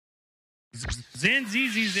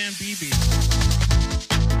Zanzizi Zambibi.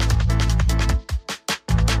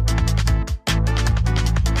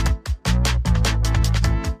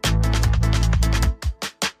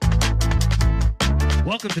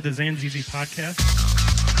 Welcome to the Zanzizi podcast.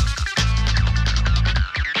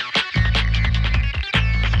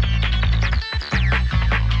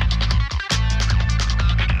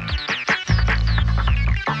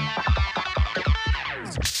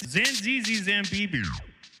 Zanzizi Zambibi.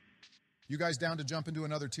 You guys down to jump into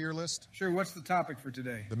another tier list? Sure, what's the topic for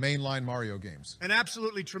today? The mainline Mario games. An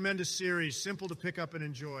absolutely tremendous series, simple to pick up and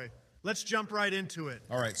enjoy. Let's jump right into it.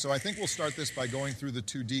 All right, so I think we'll start this by going through the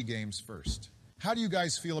 2D games first. How do you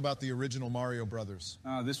guys feel about the original Mario Brothers?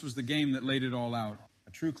 This was the game that laid it all out.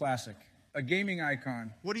 A true classic. A gaming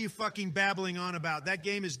icon. What are you fucking babbling on about? That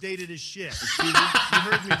game is dated as shit. You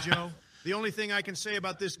heard me, Joe. The only thing I can say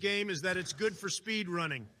about this game is that it's good for speed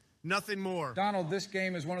running. Nothing more. Donald, this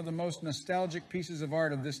game is one of the most nostalgic pieces of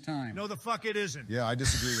art of this time. No, the fuck it isn't. Yeah, I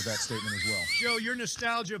disagree with that statement as well. Joe, your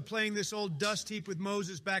nostalgia of playing this old dust heap with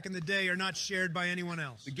Moses back in the day are not shared by anyone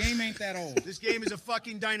else. The game ain't that old. This game is a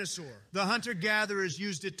fucking dinosaur. The hunter-gatherers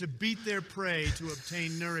used it to beat their prey to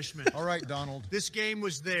obtain nourishment. All right, Donald. This game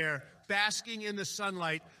was there, basking in the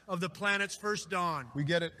sunlight of the planet's first dawn. We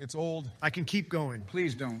get it. It's old. I can keep going.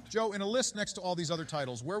 Please don't. Joe, in a list next to all these other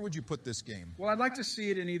titles, where would you put this game? Well, I'd like to see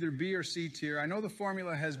it in either B or C tier. I know the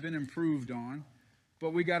formula has been improved on,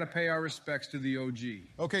 but we got to pay our respects to the OG.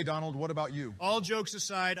 Okay, Donald, what about you? All jokes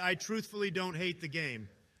aside, I truthfully don't hate the game.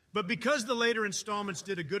 But because the later installments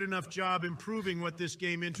did a good enough job improving what this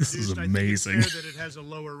game introduced, I think it's fair that it has a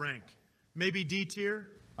lower rank. Maybe D tier?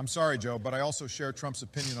 I'm sorry, Joe, but I also share Trump's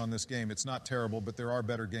opinion on this game. It's not terrible, but there are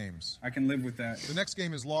better games. I can live with that. The next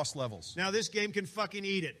game is Lost Levels. Now this game can fucking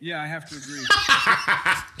eat it. Yeah, I have to agree.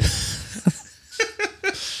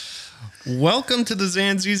 Welcome to the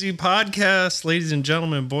Zanzizi podcast, ladies and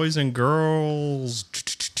gentlemen, boys and girls.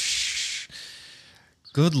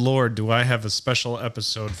 Good Lord, do I have a special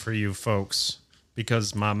episode for you folks.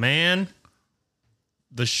 Because my man,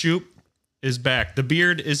 the Shoop, is back. The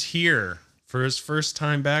Beard is here for his first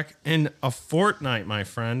time back in a fortnight, my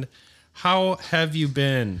friend. How have you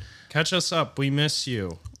been? Catch us up. We miss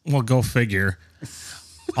you. Well, go figure.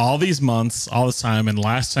 All these months, all this time, and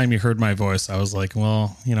last time you heard my voice, I was like,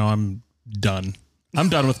 well, you know, I'm done. I'm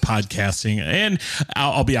done with podcasting. And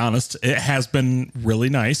I'll be honest, it has been really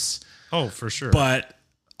nice. Oh, for sure. But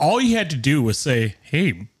all you had to do was say,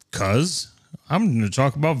 hey, cuz, I'm going to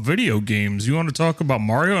talk about video games. You want to talk about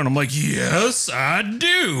Mario? And I'm like, yes, I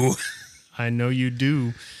do. I know you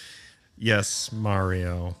do. Yes,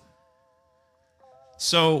 Mario.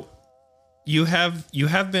 So you have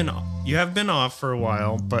been off for a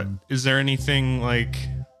while, but is there anything like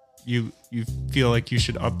you feel like you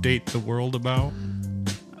should update the world about?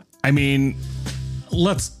 I mean,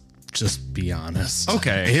 let's just be honest.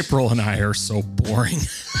 Okay. April and I are so boring.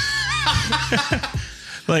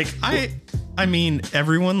 Like I mean,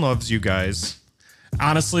 everyone loves you guys.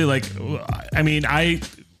 Honestly, like, I mean,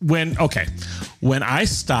 when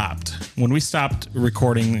we stopped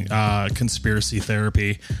recording Conspiracy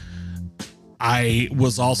Therapy, I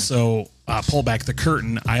was also pull back the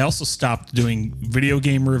curtain. I also stopped doing video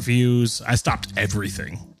game reviews. I stopped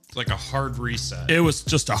everything. It's like a hard reset. It was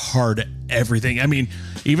just a hard everything. I mean,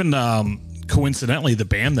 even coincidentally, the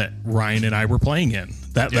band that Ryan and I were playing in,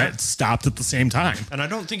 that stopped at the same time. And I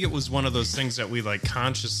don't think it was one of those things that we like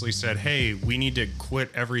consciously said, hey, we need to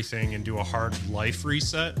quit everything and do a hard life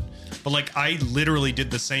reset. But like I literally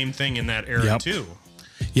did the same thing in that era too.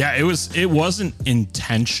 Yeah, it wasn't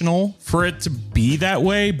intentional for it to be that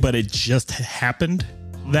way, but it just happened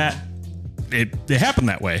that it happened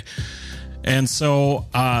that way. And so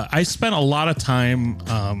I spent a lot of time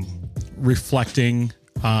reflecting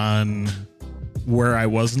on where I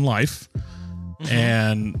was in life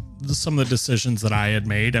and some of the decisions that I had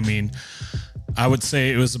made. I mean, I would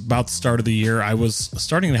say it was about the start of the year. I was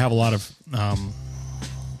starting to have a lot of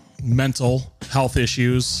mental health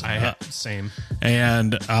issues. Same.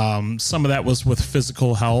 And some of that was with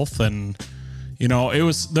physical health, and you know,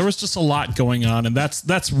 there was just a lot going on, and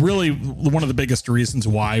that's really one of the biggest reasons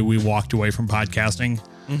why we walked away from podcasting.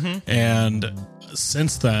 And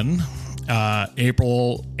since then,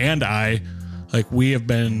 April and I, like, we have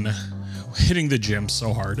been hitting the gym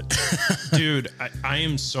so hard. Dude, I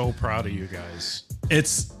am so proud of you guys.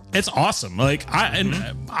 It's It's awesome. Like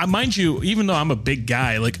I mind you, even though I'm a big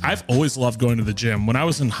guy, like I've always loved going to the gym. When I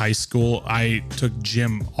was in high school, I took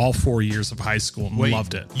gym all 4 years of high school and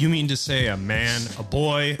loved it. You mean to say a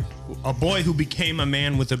boy who became a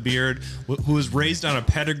man with a beard, who was raised on a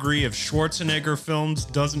pedigree of Schwarzenegger films,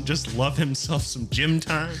 doesn't just love himself some gym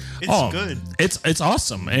time? It's good. It's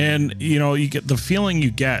awesome. And you know, you get the feeling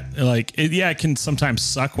you get like, it can sometimes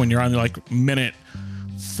suck when you're on like minute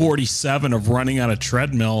 47 of running on a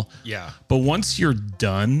treadmill. Yeah. But once you're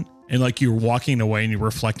done and like you're walking away and you're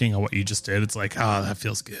reflecting on what you just did, it's like, oh, that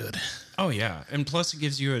feels good. Oh yeah. And plus it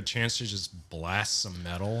gives you a chance to just blast some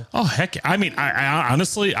metal. Oh heck. I mean, I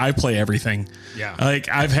honestly, I play everything. Yeah. Like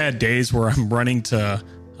I've had days where I'm running to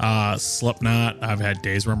Slipknot. I've had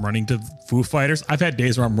days where I'm running to Foo Fighters. I've had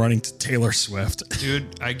days where I'm running to Taylor Swift.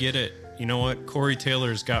 Dude, I get it. You know what? Corey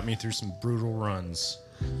Taylor's got me through some brutal runs.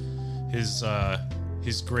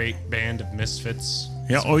 His great band of misfits.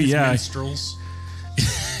 Yeah. His minstrels.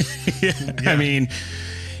 Yeah.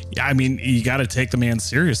 I mean, you got to take the man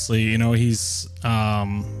seriously. You know, he's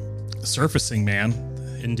surfacing man.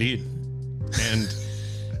 Indeed.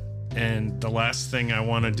 And the last thing I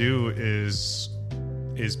want to do is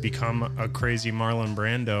become a crazy Marlon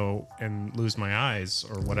Brando and lose my eyes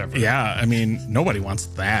or whatever. Yeah. I mean, nobody wants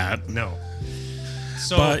that. No.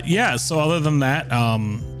 So, but yeah. So other than that,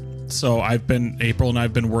 so April and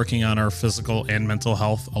I've been working on our physical and mental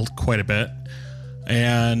health quite a bit.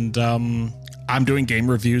 And I'm doing game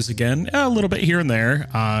reviews again, a little bit here and there,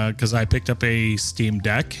 because I picked up a Steam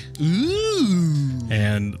Deck. Ooh.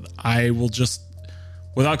 And I will just,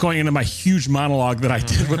 without going into my huge monologue that I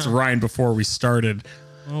did with Ryan before we started.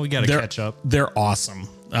 Well, we got to catch up. They're awesome.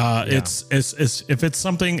 It's if it's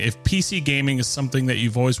something, if PC gaming is something that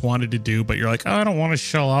you've always wanted to do, but you're like, oh, I don't want to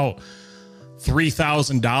shell out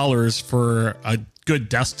 $3,000 for a good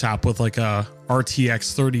desktop with like a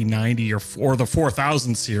RTX 3090 or the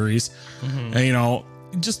 4000 series, and, you know,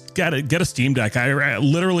 just get a Steam Deck. I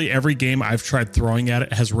literally every game I've tried throwing at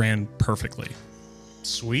it has ran perfectly.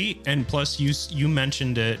 Sweet. And plus you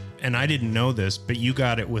mentioned it, and I didn't know this, but you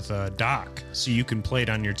got it with a dock, so you can play it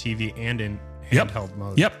on your TV and in handheld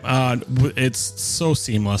mode. Yep. It's so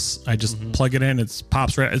seamless. I just plug it in. It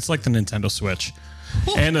pops right. It's like the Nintendo Switch.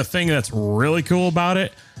 And the thing that's really cool about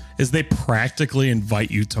it is they practically invite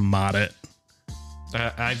you to mod it.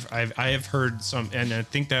 I have heard some, and I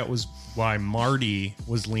think that was why Marty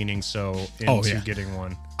was leaning so into getting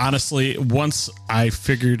one. Honestly, once I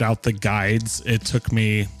figured out the guides, it took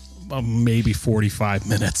me maybe 45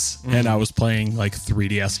 minutes, and I was playing like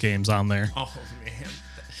 3DS games on there. Oh man.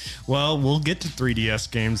 Well, we'll get to 3DS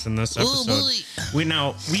games in this episode.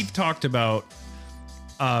 We've talked about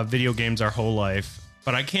video games our whole life,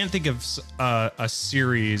 but I can't think of a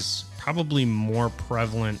series probably more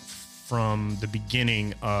prevalent from the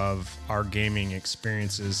beginning of our gaming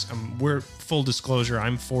experiences. We're full disclosure,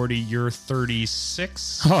 I'm 40, you're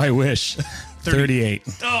 36. Oh, I wish. 38.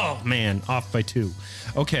 Oh man, off by 2.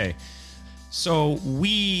 Okay. So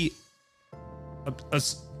we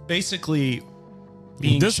basically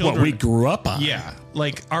being this children, is what we grew up on. Yeah.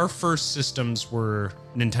 Like our first systems were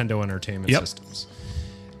Nintendo Entertainment Systems.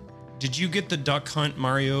 Did you get the Duck Hunt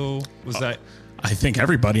Mario? Was that? I think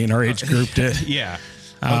everybody in our age group did. Yeah.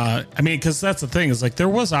 I mean, because that's the thing is like there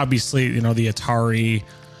was obviously, you know, the Atari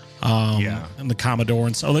and the Commodore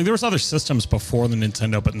and so like there was other systems before the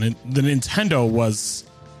Nintendo, but the Nintendo was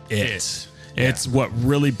it. It's what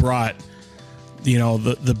really brought, you know,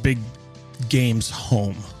 the big games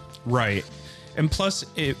home. Right. And plus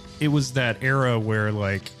it was that era where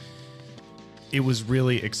like it was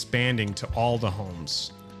really expanding to all the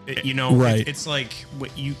homes. You know, right. It's like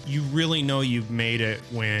what you really know you've made it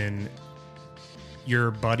when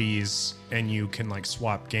your buddies and you can like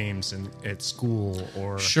swap games at school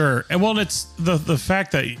or sure. And well, it's the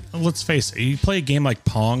fact that, let's face it, you play a game like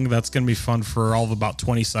Pong, that's going to be fun for all of about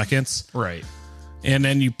 20 seconds. Right. And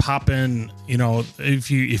then you pop in, you know,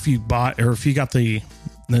 if you bought or if you got the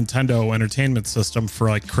Nintendo Entertainment System for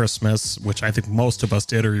like Christmas, which I think most of us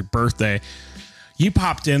did, or your birthday, you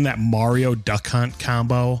popped in that Mario Duck Hunt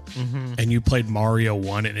combo and you played Mario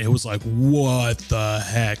 1 and it was like, what the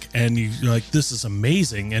heck? And you're like, this is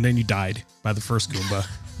amazing. And then you died by the first Goomba.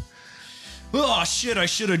 Oh shit, I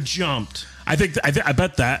should have jumped. I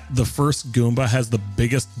bet that the first Goomba has the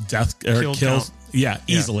biggest death kills. Count. Yeah,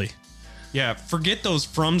 easily. Yeah, forget those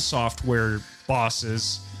From Software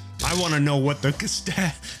bosses. I want to know what the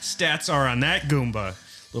stats are on that Goomba.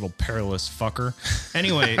 Little perilous fucker.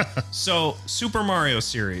 Anyway, so Super Mario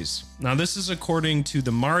series. Now, this is according to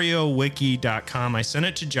the MarioWiki.com. I sent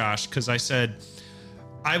it to Josh because I said,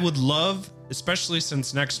 I would love especially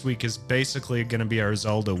since next week is basically going to be our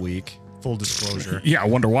Zelda week. Full disclosure. Yeah, I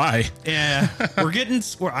wonder why. Yeah,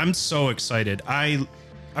 I'm so excited.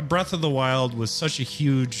 Breath of the Wild was such a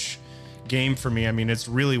huge game for me. I mean, it's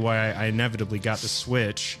really why I inevitably got the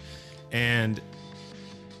Switch,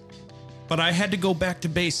 but I had to go back to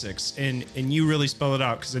basics, and you really spelled it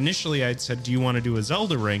out, because initially I'd said, do you want to do a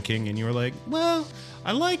Zelda ranking? And you were like, well,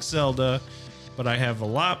 I like Zelda, but I have a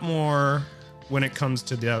lot more when it comes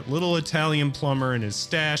to that little Italian plumber and his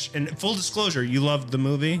stash. And full disclosure, you loved the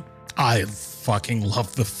movie? I fucking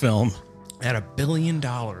love the film. At $1 billion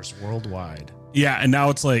worldwide. Yeah, and now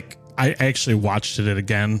it's like I actually watched it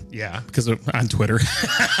again. Yeah, because on Twitter.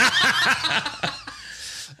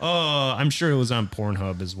 Oh, I'm sure it was on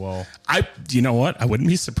Pornhub as well. You know what? I wouldn't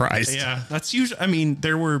be surprised. Yeah, that's usually. I mean,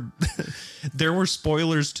 there were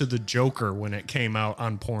spoilers to the Joker when it came out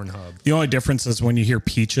on Pornhub. The only difference is when you hear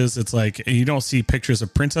Peaches, it's like you don't see pictures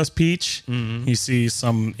of Princess Peach. Mm-hmm. You see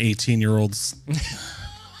some 18-year-olds.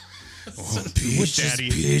 Peaches.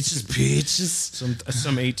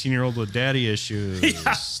 Some 18-year-old with daddy issues.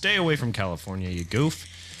 Yeah. Stay away from California, you goof.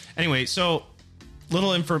 Anyway, so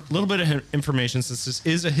little bit of information, since this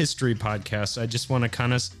is a history podcast. I just want to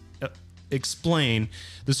kind of explain.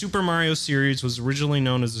 The Super Mario series was originally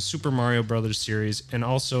known as the Super Mario Brothers series, and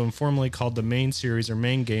also informally called the main series or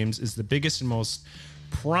main games, is the biggest and most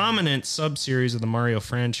prominent sub-series of the Mario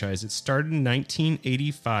franchise. It started in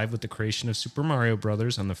 1985 with the creation of Super Mario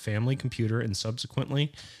Brothers on the family computer and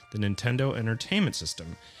subsequently the Nintendo Entertainment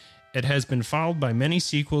System. It has been followed by many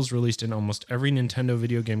sequels released in almost every Nintendo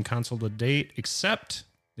video game console to date, except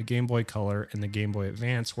the Game Boy Color and the Game Boy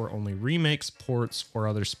Advance, where only remakes, ports, or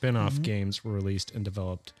other spin-off games were released and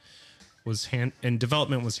development was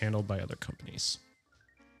handled by other companies.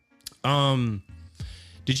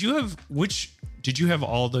 Did you have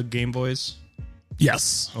all the Game Boys?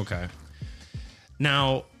 Yes. Okay.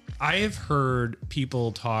 Now, I have heard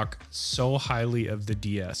people talk so highly of the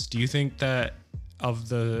DS. Do you think that of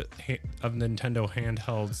Nintendo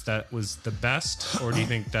handhelds that was the best, or do you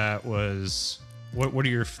think that was what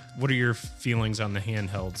are your feelings on the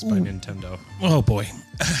handhelds by Nintendo? Oh boy.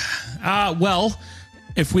 Well,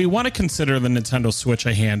 if we want to consider the Nintendo Switch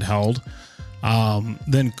a handheld,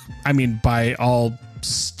 then I mean, by all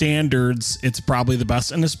standards, it's probably the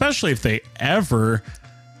best, and especially if they ever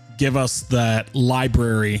give us that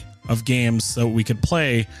library of games so we could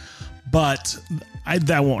play. But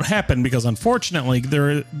that won't happen, because unfortunately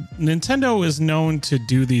Nintendo is known to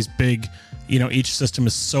do these big, each system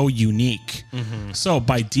is so unique. Mm-hmm. So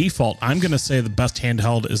by default, I'm going to say the best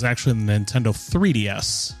handheld is actually the Nintendo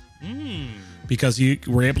 3DS. Because you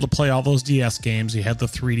were able to play all those DS games. You had the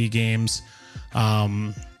 3D games.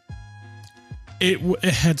 It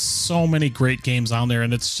had so many great games on there,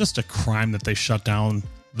 and it's just a crime that they shut down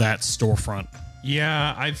that storefront.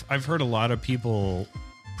 Yeah, I've heard a lot of people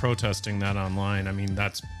protesting that online. I mean,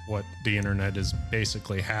 that's what the internet is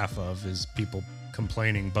basically half of, is people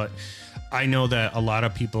complaining. But I know that a lot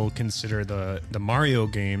of people consider the Mario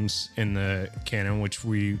games in the canon, which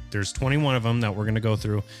there's 21 of them that we're going to go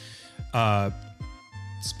through.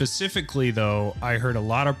 Specifically, though, I heard a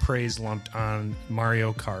lot of praise lumped on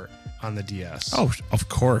Mario Kart on the DS. Oh, of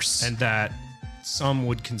course. And that some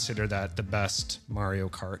would consider that the best Mario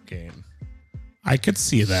Kart game. I could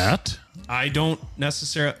see that. I don't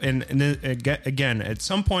necessarily, and again, at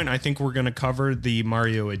some point, I think we're going to cover the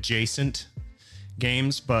Mario adjacent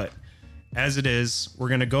games, but as it is, we're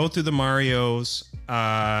going to go through the Marios,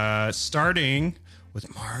 starting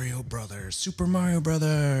with Mario Brothers, Super Mario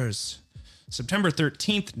Brothers. September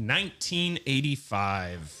 13th,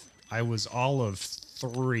 1985. I was all of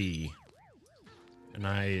 3, and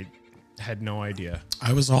I had no idea.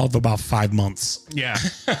 I was all of about 5 months. Yeah.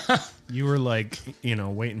 You were like,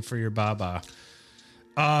 waiting for your baba.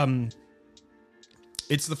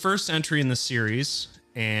 It's the first entry in the series,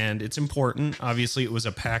 and it's important. Obviously, it was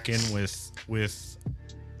a pack-in with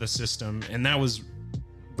the system, and that was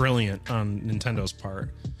brilliant on Nintendo's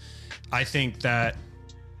part. I think that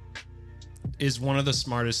is one of the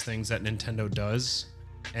smartest things that Nintendo does,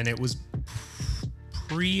 and it was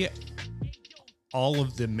pre all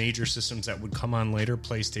of the major systems that would come on later: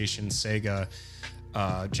 PlayStation, Sega,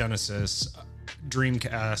 Genesis,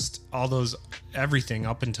 Dreamcast, all those, everything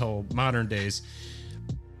up until modern days.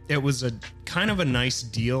 It was a kind of a nice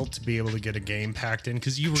deal to be able to get a game packed in,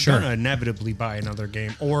 because you were going to inevitably buy another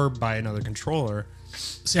game or buy another controller.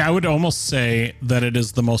 See, I would almost say that it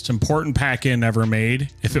is the most important pack-in ever made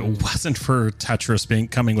if it wasn't for Tetris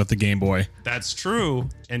coming with the Game Boy. That's true.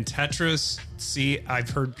 And Tetris, see, I've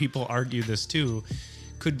heard people argue this too.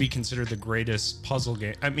 could be considered the greatest puzzle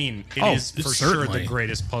game. I mean, it Oh, is for sure certainly. the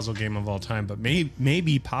greatest puzzle game of all time, but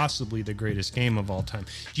maybe possibly the greatest game of all time.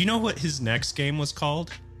 Do you know what his next game was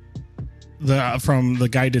called? From the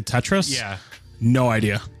guy who did Tetris? Yeah, No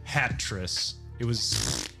idea. Hatris. It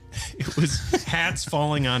was hats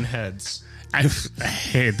falling on heads.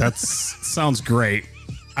 Hey, that sounds great.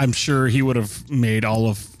 I'm sure he would have made all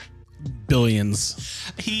of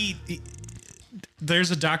billions.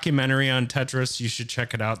 There's a documentary on Tetris. You should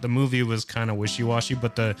check it out. The movie was kind of wishy-washy,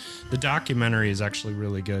 but the documentary is actually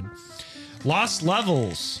really good. Lost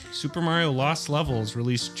Levels. Super Mario Lost Levels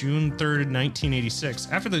released June 3rd, 1986.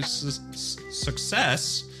 After the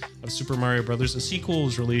success of Super Mario Brothers, a sequel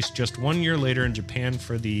was released just 1 year later in Japan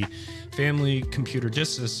for the Family Computer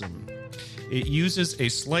Disk System. It uses a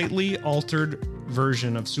slightly altered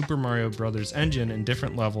version of Super Mario Brothers engine and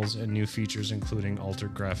different levels and new features, including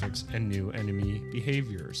altered graphics and new enemy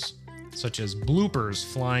behaviors, such as bloopers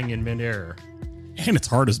flying in midair. And it's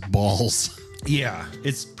hard as balls. Yeah,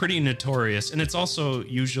 it's pretty notorious, and it's also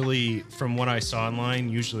usually, from what I saw online,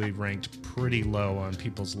 usually ranked pretty low on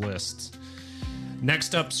people's lists.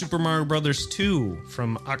 Next up, Super Mario Brothers 2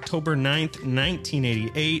 from October 9th,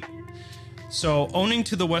 1988. So, owning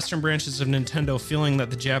to the Western branches of Nintendo feeling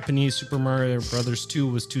that the Japanese Super Mario Bros. 2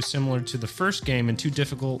 was too similar to the first game and too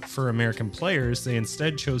difficult for American players, they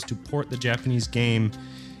instead chose to port the Japanese game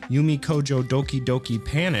Yumi Kojo Doki Doki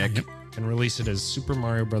Panic and release it as Super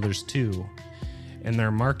Mario Bros. 2 in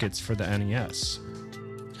their markets for the NES.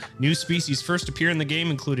 New species first appear in the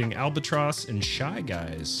game, including Albatross and Shy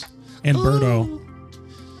Guys. And Birdo.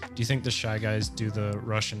 Do you think the Shy Guys do the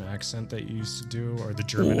Russian accent that you used to do, or the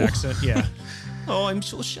German Oh. accent? Yeah. Oh, I'm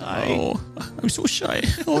so shy. Oh, I'm so shy.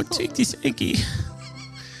 Oh, take this eggy.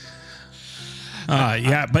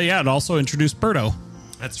 It also introduced Birdo.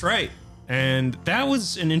 That's right. And that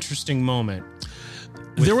was an interesting moment.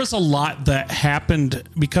 There was a lot that happened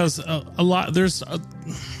because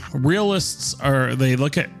realists they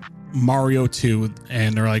look at Mario 2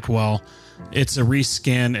 and they're like, well, it's a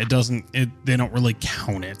reskin. They don't really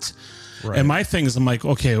count it. Right. And my thing is, I'm like,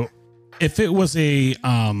 okay, if it was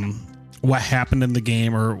what happened in the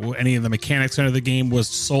game or any of the mechanics under the game was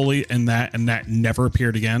solely in that and that never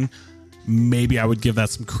appeared again, maybe I would give that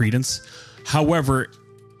some credence. However,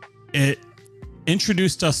 it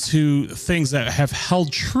introduced us to things that have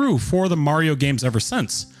held true for the Mario games ever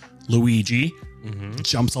since. Luigi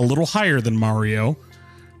jumps a little higher than Mario.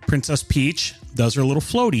 Princess Peach does her little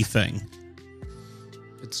floaty thing.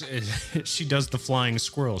 She does the flying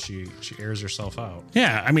squirrel. She airs herself out.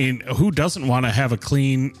 Yeah, I mean, who doesn't want to have a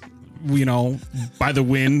clean, by the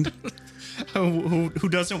wind? Who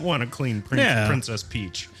doesn't want a clean Princess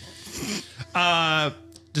Peach?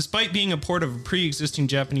 Despite being a port of a pre-existing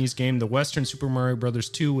Japanese game, the Western Super Mario Bros.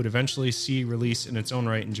 2 would eventually see release in its own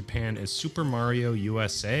right in Japan as Super Mario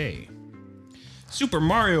USA. Super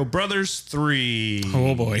Mario Bros. 3.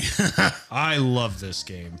 Oh boy. I love this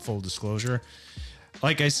game, full disclosure.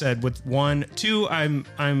 Like I said, with 1, 2,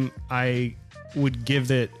 I would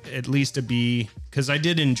give it at least a B because I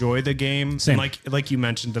did enjoy the game. Same. Like you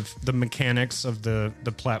mentioned, the mechanics of the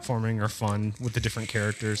platforming are fun with the different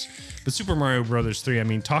characters. But Super Mario Bros. 3, I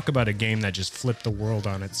mean, talk about a game that just flipped the world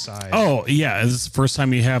on its side. Oh yeah, this is the first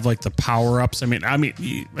time you have like the power ups. I mean,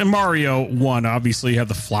 in Mario 1, obviously you have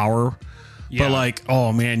the flower, Yeah. but like,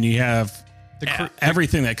 oh man, you have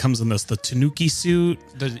everything that comes in this. The Tanuki suit.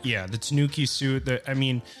 The Tanuki suit.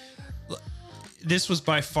 This was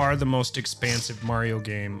by far the most expansive Mario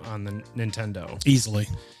game on the Nintendo. Easily.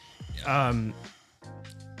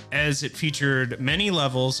 As it featured many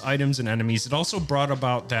levels, items, and enemies, it also brought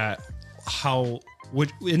about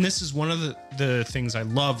and this is one of the things I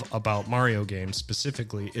love about Mario games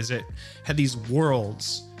specifically, is it had these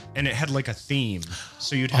worlds and it had like a theme.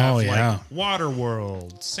 So you'd have like water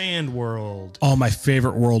world, sand world. Oh, my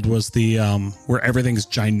favorite world was the where everything's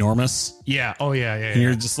ginormous. Yeah. Oh yeah. And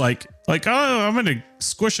you're just like, oh, I'm gonna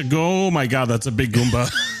squish a go. Oh my god, that's a big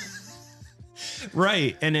Goomba.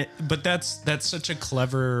 Right. But that's such a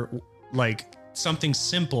clever, like, something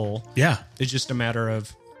simple. Yeah. It's just a matter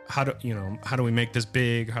of how do we make this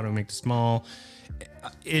big? How do we make this small?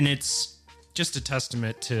 And it's just a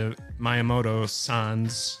testament to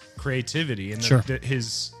Miyamoto-san's creativity and Sure.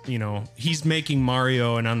 He's making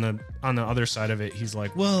Mario, and on the other side of it, he's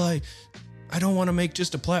like, well, I don't want to make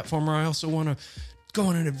just a platformer. I also want to go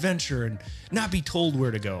on an adventure and not be told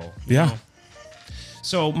where to go. you Yeah. know?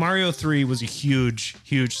 So Mario 3 was a huge,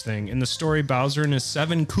 huge thing. In the story, Bowser and his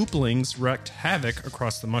 7 Koopalings wreaked havoc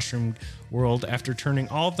across the Mushroom world after turning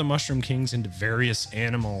all of the Mushroom Kings into various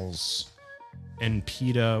animals. And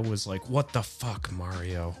PETA was like, what the fuck,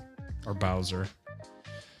 Mario? Or Bowser.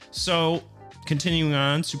 So, continuing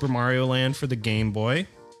on, Super Mario Land for the Game Boy.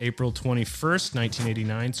 April 21st,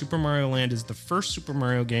 1989. Super Mario Land is the first Super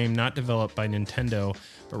Mario game not developed by Nintendo,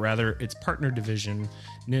 but rather its partner division,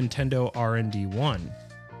 Nintendo R&D 1.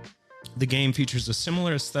 The game features a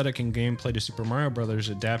similar aesthetic and gameplay to Super Mario Bros.,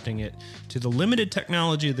 adapting it to the limited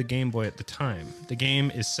technology of the Game Boy at the time. The game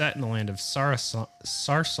is set in the land of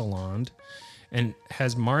Sarsaland and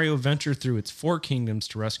has Mario venture through its 4 kingdoms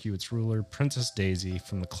to rescue its ruler, Princess Daisy,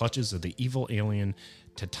 from the clutches of the evil alien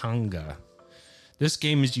Tatanga. This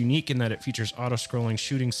game is unique in that it features auto-scrolling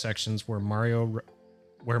shooting sections where Mario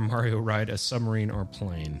ride a submarine or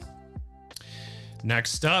plane.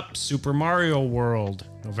 Next up, Super Mario World,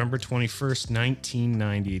 November 21st,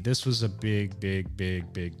 1990. This was a big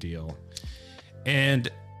deal.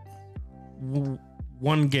 And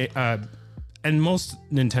one game, and most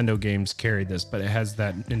Nintendo games carry this, but it has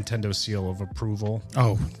that Nintendo seal of approval.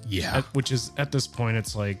 Oh, yeah. Which is, at this point,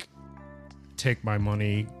 it's like, take my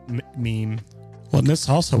money meme. Well, and this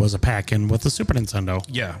also was a pack-in with the Super Nintendo.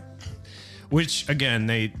 Yeah. Which, again,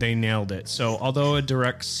 they nailed it. So, although a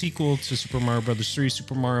direct sequel to Super Mario Bros. 3,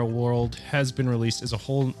 Super Mario World has been released as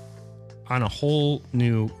on a whole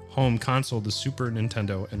new home console, the Super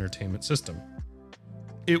Nintendo Entertainment System.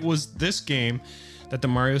 It was this game that the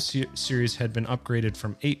Mario series had been upgraded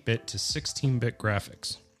from 8-bit to 16-bit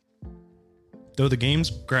graphics. Though the game's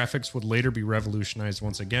graphics would later be revolutionized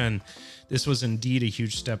once again, this was indeed a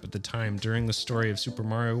huge step at the time. During the story of Super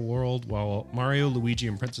Mario World, while Mario, Luigi,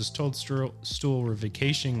 and Princess Toadstool were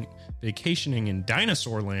vacationing in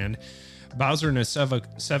Dinosaur Land, Bowser and his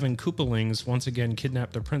 7 Koopalings once again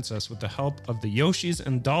kidnapped the princess. With the help of the Yoshis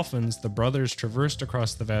and Dolphins, the brothers traversed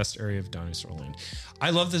across the vast area of Dinosaur Land.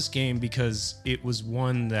 I love this game because it was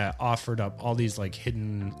one that offered up all these like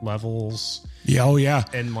hidden levels. Yeah, oh yeah.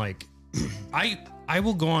 And like, I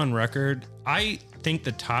will go on record. I think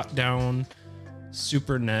the top-down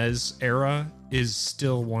Super NES era is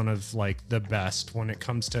still one of like the best when it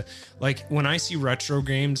comes to like when I see retro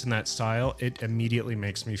games in that style, it immediately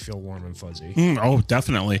makes me feel warm and fuzzy. Oh,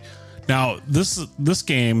 definitely. Now this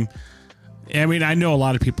game, I mean, I know a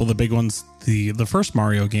lot of people, the big ones, the first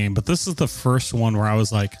Mario game, but this is the first one where I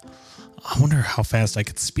was like, I wonder how fast I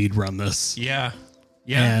could speed run this. Yeah.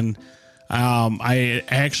 And I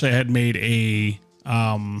actually had made a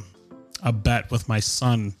bet with my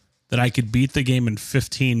son that I could beat the game in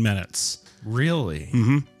 15 minutes. Really?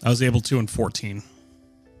 Mm-hmm. I was able to in 14.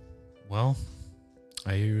 Well,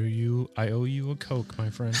 I owe you a Coke, my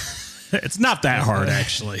friend. It's not that hard,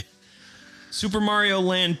 actually. Super Mario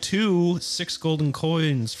Land 2, 6 golden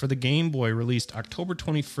coins for the Game Boy, released October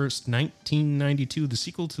 21st, 1992. The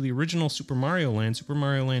sequel to the original Super Mario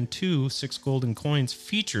Land 2, 6 golden coins,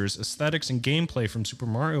 features aesthetics and gameplay from Super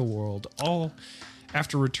Mario World. All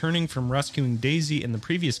after returning from rescuing Daisy in the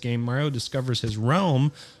previous game, Mario discovers his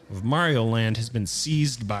realm of Mario Land has been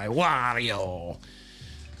seized by Wario.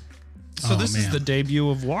 So this is the debut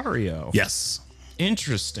of Wario. Yes.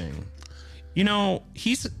 Interesting. You know,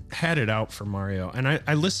 he's had it out for Mario, and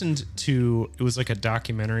I listened to, it was like a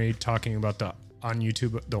documentary talking about on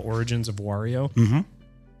YouTube, the origins of Wario. Mm-hmm.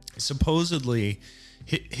 Supposedly,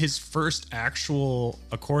 his first actual,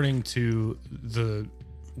 according to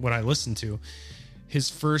what I listened to, his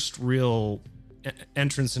first real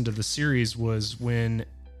entrance into the series was when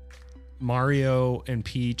Mario and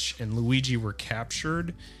Peach and Luigi were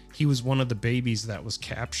captured. He was one of the babies that was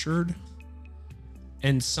captured.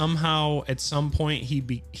 And somehow, at some point,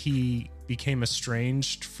 he became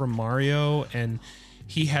estranged from Mario, and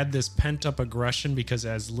he had this pent-up aggression because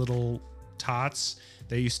as little tots,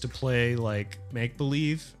 they used to play, like,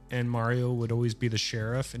 make-believe, and Mario would always be the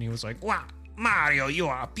sheriff, and he was like, wow, Mario, you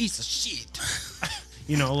are a piece of shit.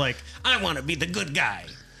 You know, like, I want to be the good guy.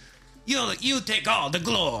 You take all the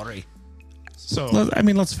glory. So, I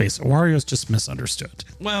mean, let's face it, Wario's just misunderstood.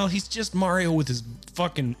 Well, he's just Mario with his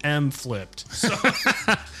fucking M flipped.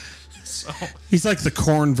 So he's like the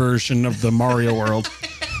corn version of the Mario world.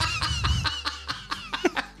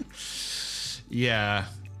 Yeah.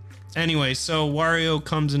 Anyway, so Wario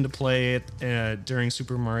comes into play during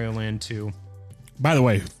Super Mario Land 2. By the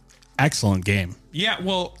way, excellent game. Yeah,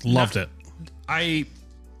 well, loved it.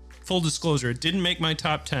 Full disclosure, it didn't make my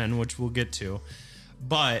top 10, which we'll get to,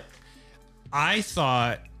 but I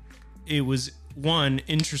thought it was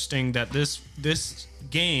interesting that this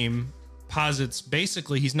game posits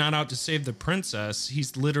basically he's not out to save the princess.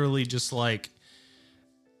 He's literally just like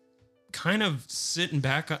kind of sitting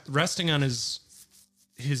back, resting on his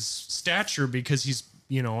stature because he's,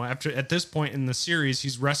 you know, at this point in the series,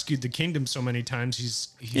 he's rescued the kingdom so many times.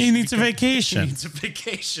 He needs a vacation. He needs a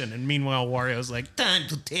vacation. And meanwhile, Wario's like, time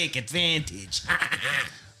to take advantage.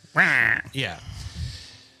 Yeah.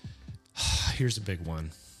 Here's a big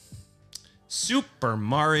one. Super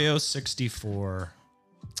Mario 64.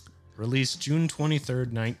 Released June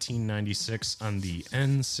 23rd, 1996 on the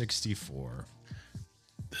N64.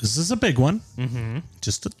 This is a big one. Mm-hmm.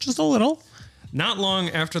 Just a little. Not long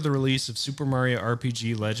after the release of Super Mario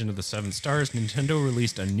RPG Legend of the Seven Stars, Nintendo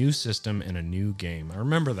released a new system and a new game. I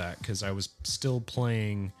remember that because I was still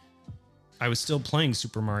playing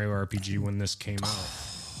Super Mario RPG when this came out.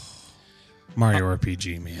 Mario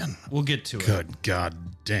RPG, man. We'll get to it. Good God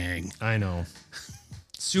dang. I know.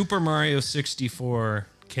 Super Mario 64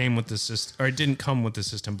 came with the system, or it didn't come with the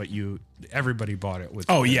system, but everybody bought it with.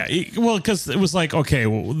 Oh, yeah. Well, because it was like, okay,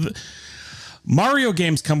 well, Mario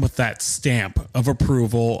games come with that stamp of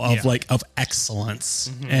approval of excellence.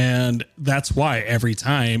 Mm-hmm. And that's why every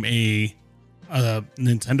time a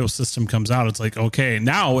Nintendo system comes out, it's like, okay,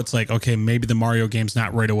 now it's like, okay, maybe the Mario game's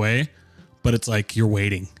not right away, but it's like you're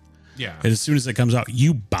waiting. Yeah. And as soon as it comes out,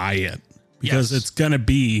 you buy it because it's going to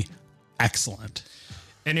be excellent.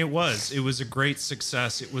 And it was a great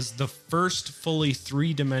success. It was the first fully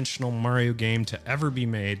three-dimensional Mario game to ever be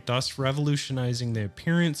made, thus revolutionizing the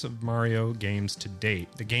appearance of Mario games to date.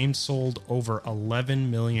 The game sold over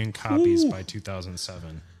 11 million copies by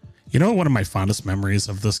 2007. You know what one of my fondest memories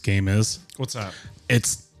of this game is? What's that?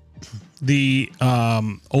 It's the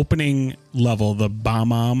opening level, the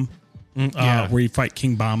Bomb-Omb, where you fight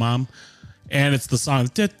King Bomb-Omb. And it's the song.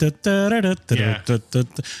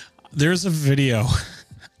 There's a video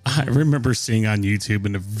I remember seeing on YouTube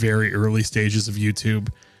in the very early stages of YouTube,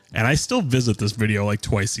 and I still visit this video like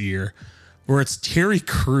twice a year, where it's Terry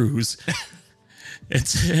Crews.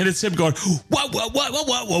 It's him going, what?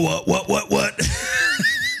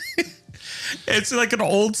 It's like an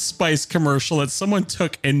Old Spice commercial that someone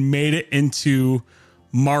took and made it into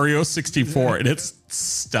Mario 64, and it's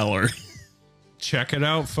stellar. Check it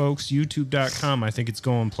out, folks. YouTube.com. I think it's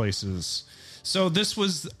going places. So this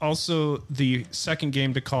was also the second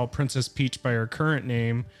game to call Princess Peach by her current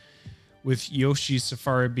name, with Yoshi's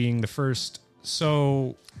Safari being the first.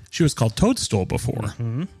 So she was called Toadstool before.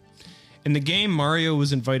 Mm-hmm. In the game, Mario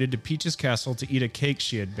was invited to Peach's castle to eat a cake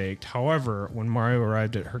she had baked. However, when Mario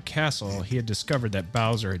arrived at her castle, he had discovered that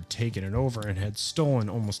Bowser had taken it over and had stolen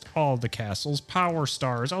almost all the castle's power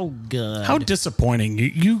stars. Oh, God. How disappointing.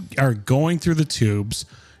 You are going through the tubes.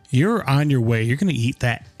 You're on your way. You're going to eat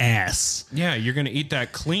that ass. Yeah, you're going to eat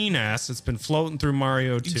that clean ass that's been floating through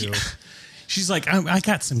Mario 2. Yeah. She's like, I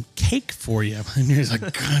got some cake for you. And he's like,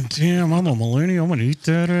 God damn, I'm a millennial. I'm going to eat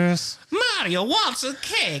that ass. Mario wants a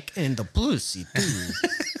cake and the pussy too.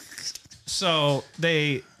 So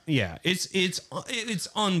it's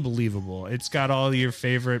unbelievable. It's got all your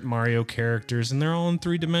favorite Mario characters and they're all in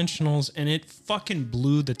 3 dimensionals, and it fucking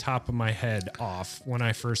blew the top of my head off when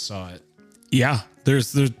I first saw it. Yeah,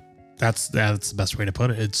 that's the best way to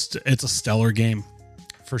put it. It's a stellar game.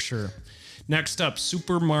 For sure. Next up,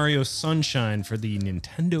 Super Mario Sunshine for the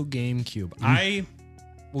Nintendo GameCube. I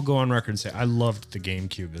will go on record and say I loved the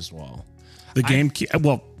GameCube as well. The GameCube,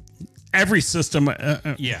 well, every system,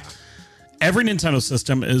 every Nintendo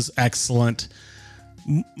system is excellent.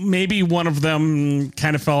 Maybe one of them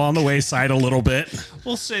kind of fell on the wayside a little bit.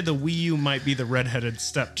 We'll say the Wii U might be the redheaded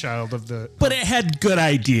stepchild of the... But it had good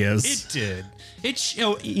ideas. It did.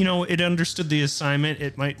 It understood the assignment.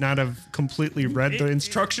 It might not have completely read the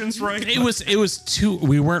instructions right. It was too...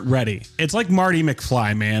 We weren't ready. It's like Marty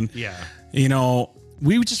McFly, man. Yeah.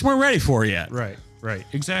 We just weren't ready for it yet. Right.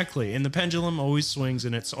 Exactly. And the pendulum always swings,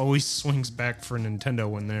 and it always swings back for Nintendo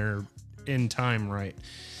when they're in time, right?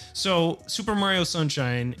 So Super Mario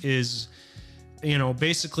Sunshine is,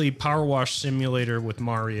 basically Power Wash Simulator with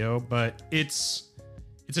Mario, but it's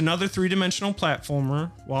another 3-dimensional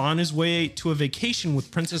platformer. While on his way to a vacation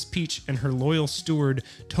with Princess Peach and her loyal steward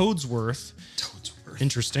Toadsworth.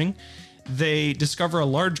 Interesting. They discover a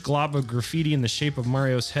large glob of graffiti in the shape of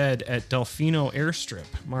Mario's head at Delfino Airstrip.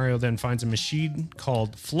 Mario then finds a machine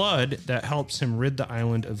called Flood that helps him rid the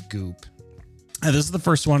island of goop. And this is the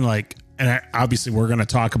first one, and obviously we're going to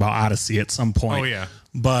talk about Odyssey at some point. Oh, yeah.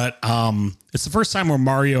 But it's the first time where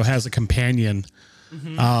Mario has a companion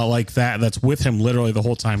like that's with him literally the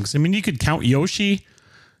whole time. Because, you could count Yoshi,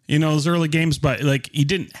 those early games, but, you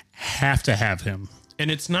didn't have to have him. And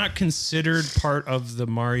it's not considered part of the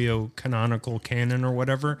Mario canonical canon or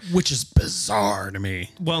whatever. Which is bizarre to me.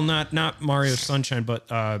 Well, not Mario Sunshine, but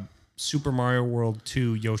Super Mario World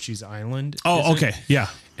 2 Yoshi's Island. Oh, okay. Yeah.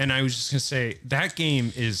 And I was just going to say, that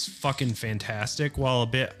game is fucking fantastic. While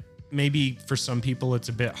maybe for some people it's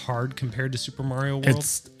a bit hard compared to Super Mario World.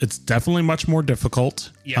 It's definitely much more difficult.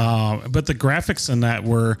 Yeah. But the graphics in that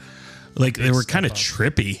were Like they were kind of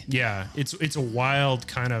trippy. Yeah, it's a wild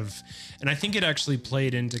kind of, and I think it actually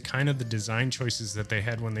played into kind of the design choices that they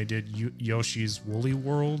had when they did Yoshi's Woolly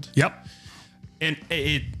World. Yep. And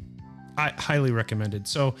I highly recommended.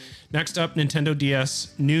 So next up, Nintendo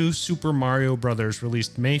DS New Super Mario Brothers,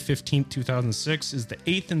 released May 15th, 2006, is the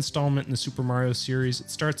 8th installment in the Super Mario series.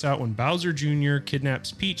 It starts out when Bowser Jr.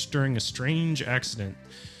 kidnaps Peach during a strange accident.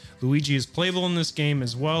 Luigi is playable in this game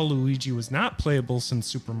as well. Luigi was not playable since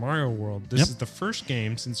Super Mario World. This is the first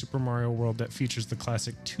game since Super Mario World that features the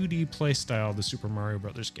classic 2D playstyle of the Super Mario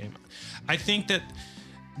Brothers game. I think that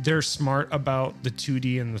they're smart about the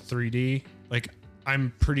 2D and the 3D. Like,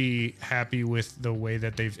 I'm pretty happy with the way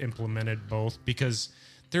that they've implemented both, because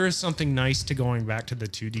there is something nice to going back to the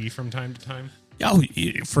 2D from time to time. Oh,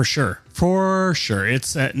 for sure. For sure.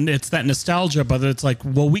 It's that nostalgia, but it's like,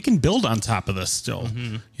 well, we can build on top of this still.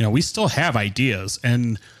 You know, we still have ideas.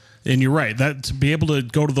 And you're right, that to be able to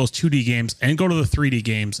go to those 2D games and go to the 3D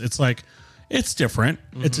games, it's like, it's different.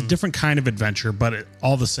 It's a different kind of adventure, but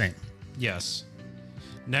all the same. Yes.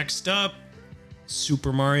 Next up,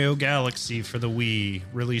 Super Mario Galaxy for the Wii,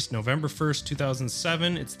 released November 1st,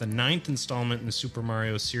 2007. It's the 9th installment in the Super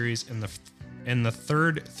Mario series and the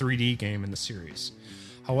third 3D game in the series.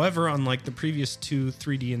 However, unlike the previous 2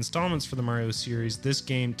 3D installments for the Mario series, this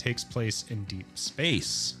game takes place in deep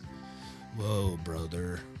space. Whoa,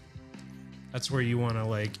 brother. That's where you want to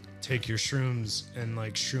like take your shrooms and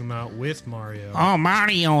like shroom out with Mario. Oh,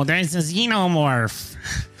 Mario, there's a xenomorph.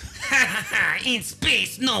 In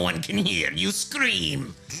space, no one can hear you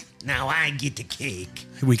scream. Now I get the cake.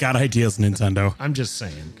 We got ideas, Nintendo. I'm just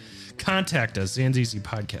saying. Contact us,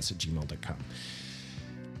 zanzizypodcast@gmail.com.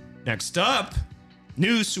 Next up,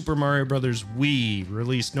 new Super Mario Brothers Wii,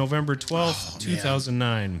 released November 12th,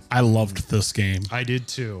 2009. I loved this game. I did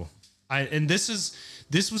too.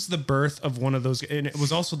 This was the birth of one of those, and it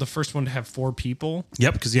was also the first one to have 4 people.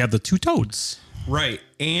 Yep, because you have the 2 toads. Right.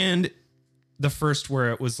 And the first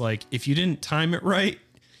where it was like, if you didn't time it right,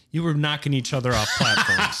 you were knocking each other off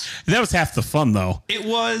platforms. That was half the fun, though. It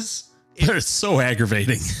was. It's so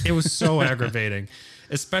aggravating. It was so aggravating,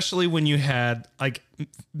 especially when you had like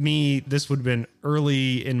me. This would have been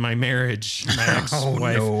early in my marriage. My ex-wife. Oh,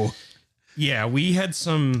 no. Yeah, we had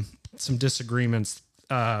some disagreements.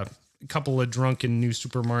 A couple of drunken new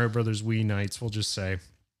Super Mario Brothers Wii nights, we'll just say.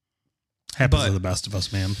 Happens to the best of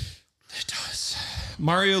us, man. It does.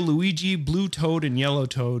 Mario, Luigi, Blue Toad, and Yellow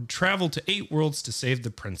Toad travel to 8 worlds to save the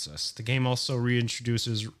princess. The game also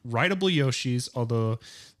reintroduces rideable Yoshis, although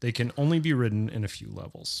they can only be ridden in a few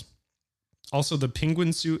levels. Also, the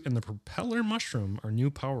penguin suit and the propeller mushroom are new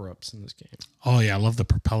power-ups in this game. Oh, yeah, I love the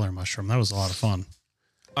propeller mushroom. That was a lot of fun.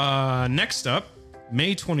 Next up,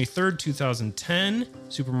 May 23rd, 2010,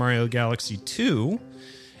 Super Mario Galaxy 2.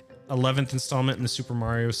 11th installment in the Super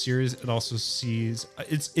Mario series. It also sees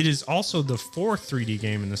it is also the 4th 3D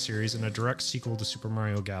game in the series and a direct sequel to Super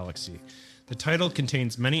Mario Galaxy. The title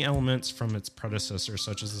contains many elements from its predecessor,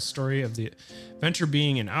 such as the story of the adventure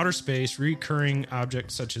being in outer space, recurring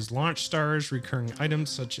objects such as launch stars, recurring items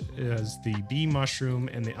such as the bee mushroom,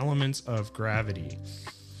 and the elements of gravity.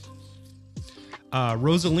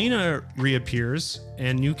 Rosalina reappears,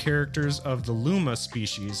 and new characters of the Luma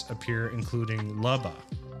species appear, including Lubba.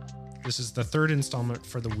 This is the 3rd installment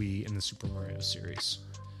for the Wii in the Super Mario series.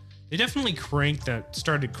 They definitely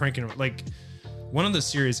started cranking it. Like, one of the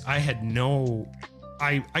series I had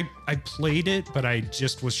I played it, but I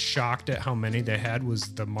just was shocked at how many they had,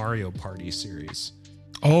 was the Mario Party series.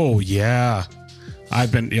 Oh, yeah. I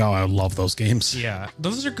love those games. Yeah,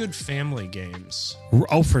 those are good family games.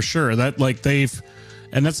 Oh, for sure. And that's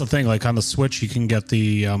the thing, like on the Switch, you can get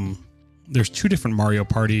the, there's 2 different Mario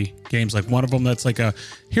Party games. Like one of them that's like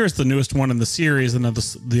here's the newest one in the series. And then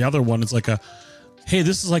the other one is like hey,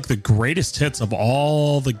 this is like the greatest hits of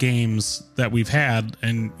all the games that we've had.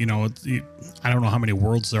 And, I don't know how many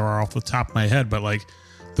worlds there are off the top of my head, but like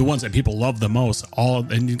the ones that people love the most,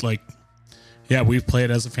 we've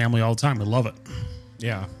played as a family all the time. I love it.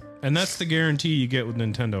 Yeah. And that's the guarantee you get with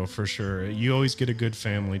Nintendo for sure. You always get a good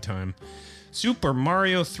family time. Super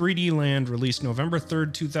Mario 3D Land, released November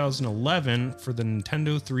 3rd, 2011 for the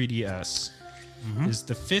Nintendo 3DS. Is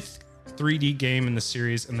the 5th 3D game in the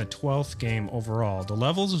series and the 12th game overall. The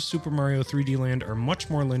levels of Super Mario 3D Land are much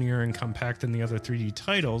more linear and compact than the other 3D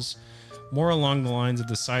titles, more along the lines of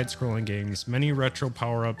the side-scrolling games. Many retro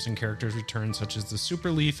power-ups and characters return, such as the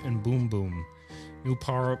Super Leaf and Boom Boom. New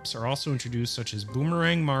power-ups are also introduced, such as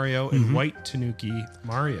Boomerang Mario and White Tanuki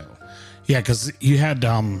Mario. Yeah, because you had we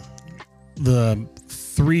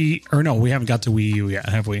haven't got to Wii U yet,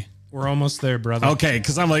 have we? We're almost there, brother. Okay,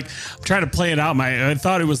 because I'm trying to play it out. I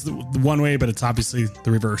thought it was the one way, but it's obviously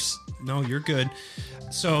the reverse. No, you're good.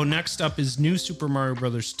 So next up is New Super Mario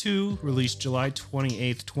Bros. 2, released July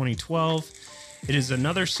 28th, 2012. It is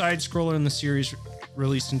another side-scroller in the series,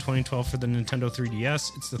 released in 2012 for the Nintendo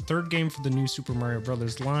 3DS. It's the third game for the New Super Mario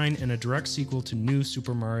Bros. Line and a direct sequel to New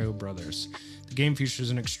Super Mario Bros. The game features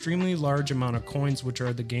an extremely large amount of coins, which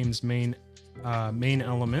are the game's main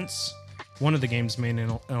elements. One of the game's main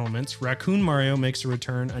elements. Raccoon Mario makes a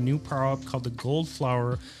return. A new power-up called the Gold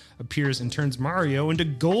Flower appears and turns Mario into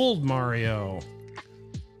Gold Mario.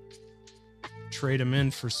 Trade him in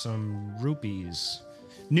for some rupees.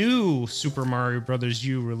 New Super Mario Bros.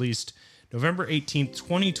 U, released November 18th,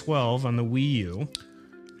 2012 on the Wii U,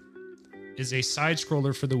 is a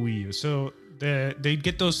side-scroller for the Wii U. So they'd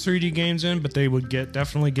get those 3D games in, but they would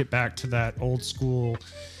definitely get back to that old school.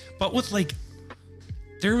 But with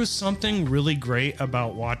there was something really great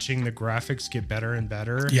about watching the graphics get better and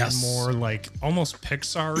better. Yes. And more almost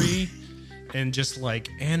Pixar-y and just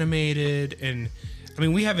animated. And I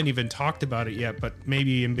mean, we haven't even talked about it yet, but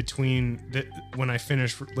maybe in between when I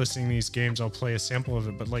finish listening to these games, I'll play a sample of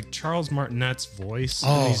it. But Charles Martinet's voice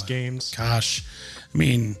in these games. Gosh. I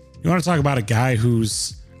mean, you want to talk about a guy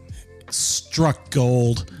who's struck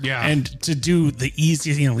gold. Yeah. And to do the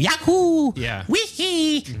easiest, Yahoo! Yeah.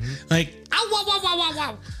 Wee-hee! Ow, wow, wow, wow, wow,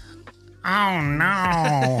 wow. Oh,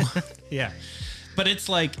 no. Yeah. But it's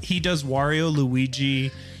he does Wario,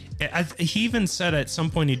 Luigi. He even said at some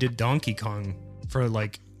point he did Donkey Kong for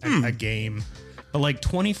a game. But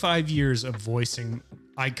 25 years of voicing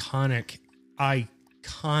iconic, I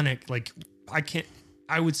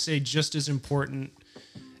would say just as important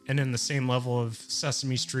and in the same level of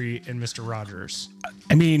Sesame Street and Mr. Rogers.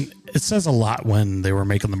 I mean, it says a lot when they were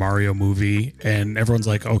making the Mario movie and everyone's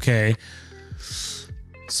like, okay,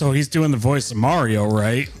 so he's doing the voice of Mario,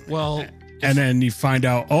 right? Well, and then you find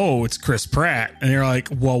out, oh, it's Chris Pratt. And you're like,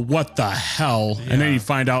 well, what the hell? Yeah. And then you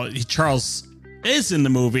find out Charles is in the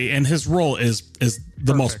movie and his role is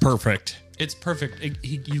the most perfect. It's perfect.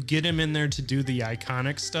 You get him in there to do the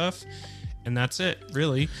iconic stuff. And that's it,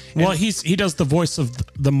 really. Well, he does the voice of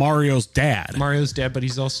the Mario's dad. Mario's dad, but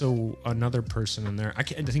he's also another person in there. I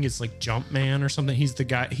think it's Jumpman or something. He's the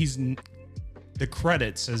guy. The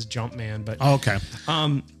credit says Jumpman, but okay.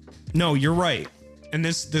 No, you're right. And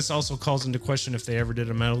this also calls into question if they ever did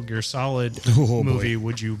a Metal Gear Solid movie. Boy.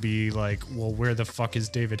 Would you be well, where the fuck is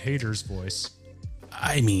David Hayter's voice?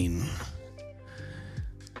 I mean,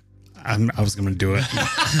 I was going to do it.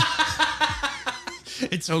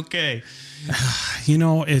 It's okay.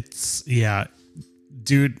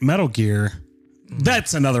 Dude, Metal Gear,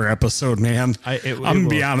 that's another episode, man. I'm going to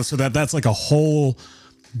be honest with that. That's a whole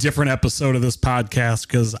different episode of this podcast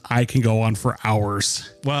because I can go on for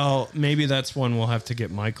hours. Well, maybe that's one we'll have to get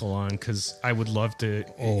Michael on because I would love to.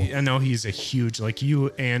 I know he's a huge,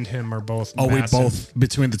 you and him are both massive. We both,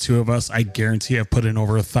 between the two of us, I guarantee I've put in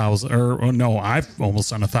over 1,000, I've almost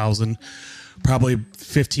done 1,000. Probably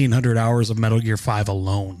 1,500 hours of Metal Gear 5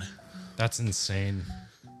 alone. That's insane.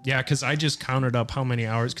 Yeah, because I just counted up how many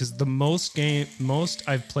hours. Because the most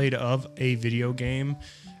I've played of a video game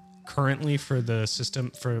currently for the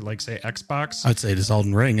system, for say Xbox. I'd say it is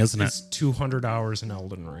Elden Ring, isn't it? It's 200 hours in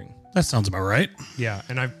Elden Ring. That sounds about right. Yeah,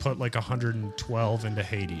 and I've put 112 into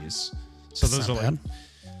Hades. So those are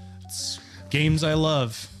games I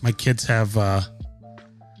love. My kids have.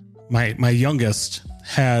 My youngest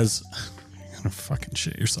has. Fucking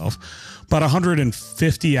shit yourself. About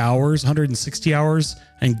 150 hours, 160 hours,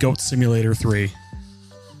 and Goat Simulator 3.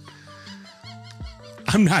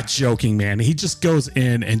 I'm not joking, man. He just goes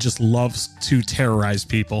in and just loves to terrorize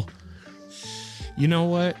people. You know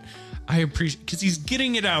what? I appreciate because he's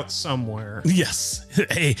getting it out somewhere. Yes.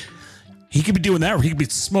 Hey, he could be doing that, or he could be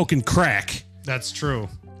smoking crack. That's true.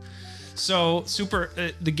 So,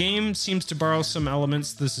 the game seems to borrow some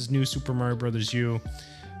elements. This is New Super Mario Bros. U.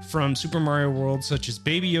 From Super Mario World, such as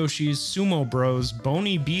Baby Yoshi's, Sumo Bros,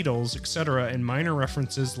 Bony Beetles, etc., and minor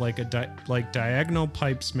references like diagonal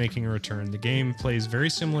pipes making a return. The game plays very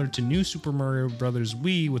similar to New Super Mario Bros.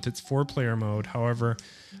 Wii with its 4-player mode. However,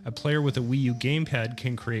 a player with a Wii U gamepad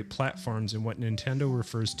can create platforms in what Nintendo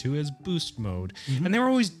refers to as Boost Mode. Mm-hmm. And they were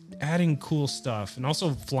always adding cool stuff. And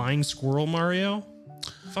also Flying Squirrel Mario.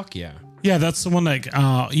 Fuck yeah. Yeah, that's the one that,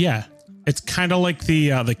 it's kind of like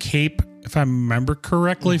the cape, if I remember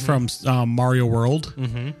correctly, from Mario World.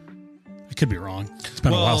 Mm-hmm. I could be wrong. It's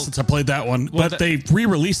been a while since I played that one, but they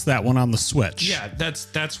re-released that one on the Switch. Yeah,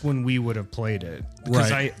 that's when we would have played it.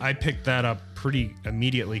 Because I picked that up pretty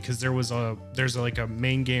immediately because there's a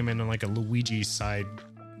main game and a Luigi side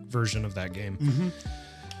version of that game. Mm-hmm.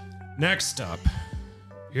 Next up,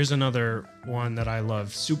 Here's another one that I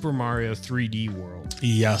love, Super Mario 3D World.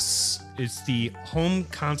 Yes. It's the home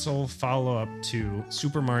console follow-up to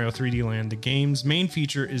Super Mario 3D Land. The game's main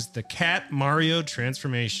feature is the Cat Mario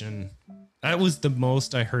transformation. That was the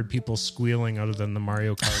most I heard people squealing other than the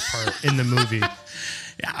Mario Kart part in the movie.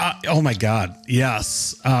 Oh my God.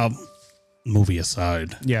 Yes. Movie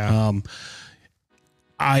aside. Yeah.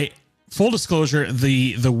 Full disclosure,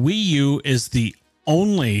 the Wii U is the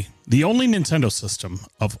only Nintendo system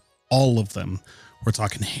of all of them. We're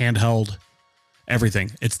talking handheld,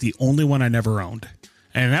 everything. It's the only one I never owned.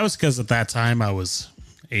 And that was because at that time I was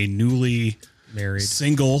a newly Married.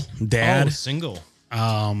 single dad. Oh, single.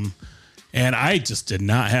 And I just did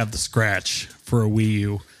not have the scratch for a Wii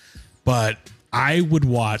U. But I would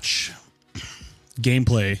watch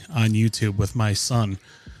gameplay on YouTube with my son.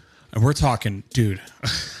 And we're talking, dude,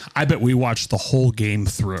 I bet we watched the whole game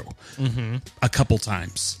through a couple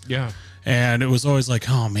times. Yeah. And it was always like,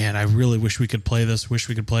 oh man, I really wish we could play this, wish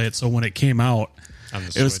we could play it. So when it came out, On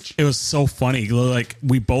the Switch. it was so funny. Like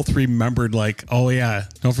we both remembered like, oh yeah,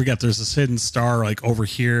 don't forget there's this hidden star like over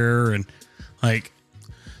here. And like,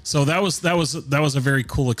 so that was a very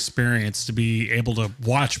cool experience to be able to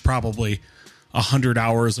watch probably 100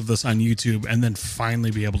 hours of this on YouTube and then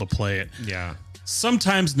finally be able to play it. Yeah.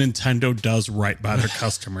 Sometimes Nintendo does right by their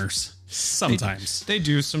customers. Sometimes. They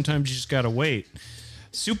do. Sometimes you just got to wait.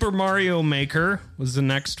 Super Mario Maker was the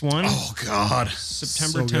next one. Oh, God.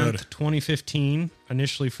 September So 10th, good. 2015,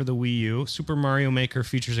 initially for the Wii U. Super Mario Maker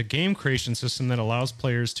features a game creation system that allows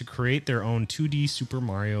players to create their own 2D Super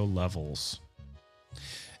Mario levels.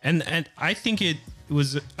 And I think it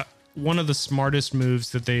was one of the smartest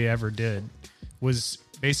moves that they ever did was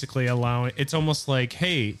basically allowing, it's almost like,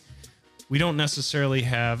 hey, we don't necessarily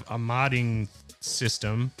have a modding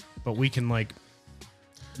system, but we can like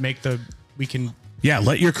Yeah,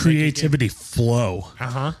 let your creativity flow.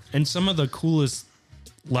 And some of the coolest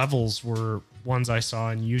levels were ones I saw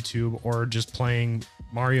on YouTube or just playing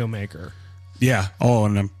Mario Maker. Yeah. Oh,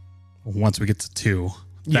 and once we get to 2,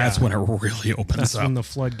 that's Yeah. when it really opens That's up. when the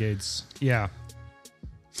floodgates. Yeah.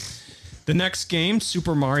 The next game,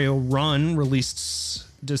 Super Mario Run, released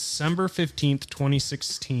December 15th,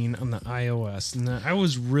 2016 on the iOS. And I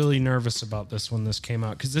was really nervous about this when this came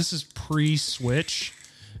out because this is pre-Switch.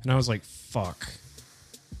 And I was like, fuck.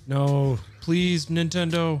 No, please,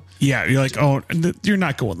 Nintendo. Yeah, you're like, oh, you're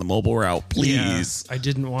not going the mobile route, please. Yeah, I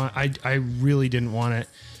didn't want, I really didn't want it.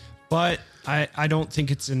 But I don't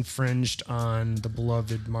think it's infringed on the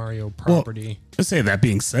beloved Mario property. Well, let's say that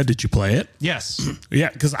being said, did you play it? Yes. Yeah,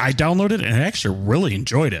 because I downloaded it and I actually really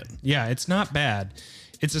enjoyed it. Yeah, it's not bad.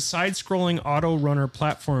 It's a side-scrolling auto runner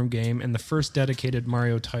platform game and the first dedicated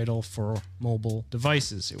Mario title for mobile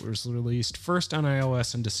devices. It was released first on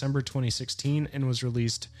iOS in December 2016 and was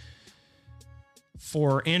released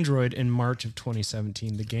for Android in March of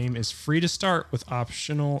 2017. The game is free to start with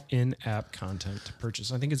optional in-app content to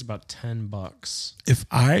purchase. I think it's about $10. If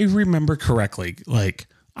I remember correctly, like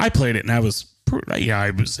I played it and I was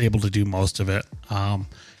able to do most of it.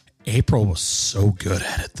 April was so good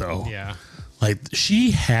at it though. Yeah. Like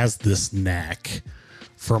she has this knack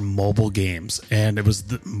for mobile games, and it was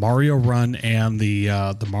the Mario Run and the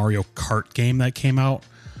Mario Kart game that came out.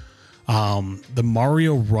 The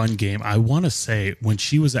Mario Run game, I want to say when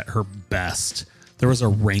she was at her best, there was a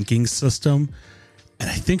ranking system, and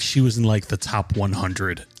I think she was in like the top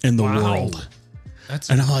 100 in the world.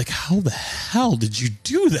 And I'm like, how the hell did you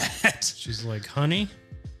do that? She's like, honey,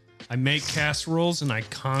 I make casseroles and I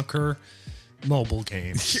conquer mobile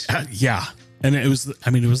games. Yeah. And it was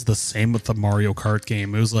the same with the Mario Kart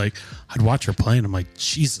game. It was like, I'd watch her play and I'm like,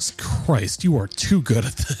 Jesus Christ, you are too good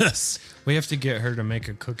at this. We have to get her to make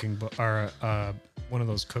a cooking book or one of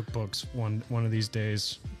those cookbooks one of these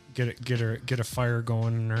days. Get a fire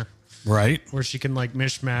going in her. Right. Where she can like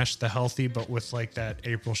mishmash the healthy, but with like that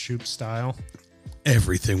April Shoop style.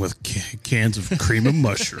 Everything with cans of cream of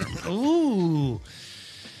mushroom. Ooh.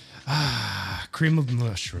 Cream of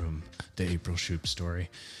mushroom. The April Shoop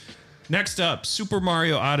story. Next up, Super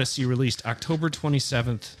Mario Odyssey released October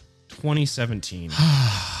 27th, 2017.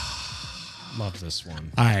 Love this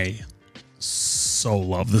one. I so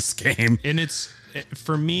love this game. And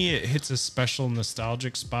for me, it hits a special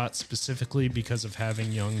nostalgic spot specifically because of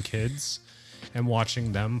having young kids and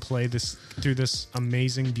watching them play this through this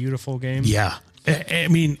amazing, beautiful game. Yeah. I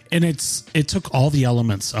mean, and it took all the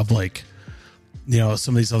elements of like, you know,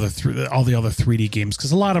 some of these all the other 3D games,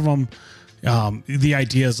 because a lot of them, the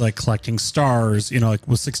idea is like collecting stars, you know, like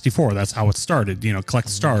with 64, that's how it started, you know, collect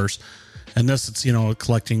stars. And this, it's, you know,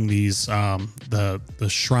 collecting these, the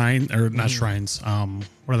shrine or not shrines. What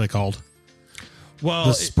are they called? Well,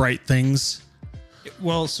 The sprite things.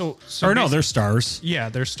 Well, so or no, they're stars. yeah,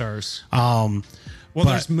 they're stars. Well,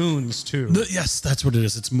 There's moons too. Yes, that's what it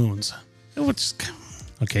is. It's moons. Which,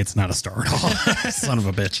 okay, it's not a star at all. Son of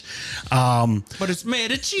a bitch. But it's made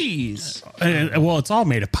of cheese. Well, it's all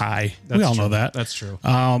made of pie. We all know that. That's true.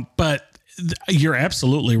 But you're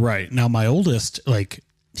absolutely right. Now, my oldest, like,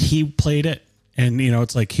 he played it, and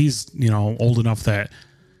it's like he's old enough that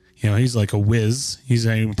he's like a whiz. He's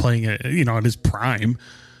playing it, at his prime.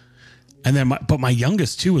 And then, my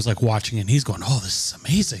youngest too was like watching it, and he's going, "Oh, this is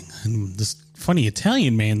amazing!" And this funny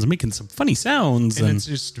Italian man's making some funny sounds, and it's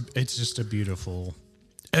just a beautiful.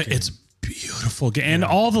 It's beautiful, and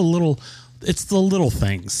all the little, it's the little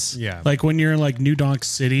things. Yeah, like when you're in like New Donk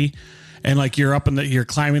City, and like you're you're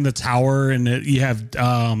climbing the tower, and you have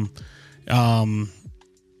the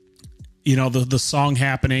song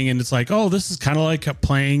happening, and it's like, oh, this is kind of like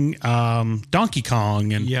playing Donkey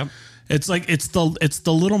Kong, and yep. It's like it's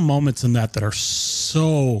the little moments in that are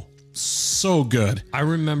so good. I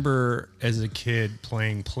remember as a kid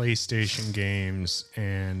playing PlayStation games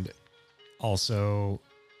and also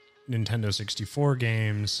Nintendo 64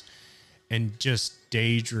 games and just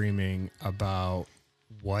daydreaming about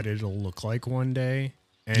what it'll look like one day.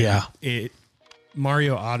 And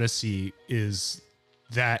Mario Odyssey is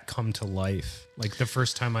that come to life. Like the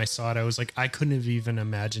first time I saw it, I was like, I couldn't have even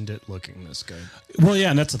imagined it looking this good. Well, yeah,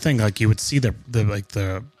 and that's the thing. Like you would see the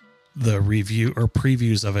review or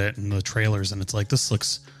previews of it and the trailers, and it's like, this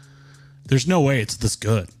looks. There's no way it's this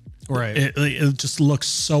good, right? It just looks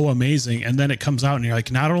so amazing, and then it comes out, and you're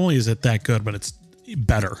like, not only is it that good, but it's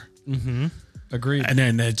better. Mm-hmm. Agreed. And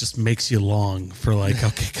then it just makes you long for like,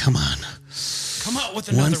 okay, come on, come out with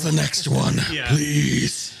another. When's the next one,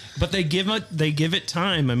 please? But they give it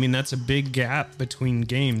time. I mean, that's a big gap between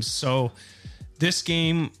games. So this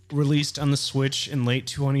game released on the Switch in late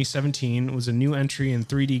 2017 was a new entry in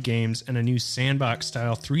 3D games and a new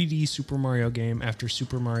sandbox-style 3D Super Mario game after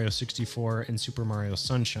Super Mario 64 and Super Mario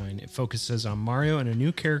Sunshine. It focuses on Mario and a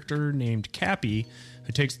new character named Cappy,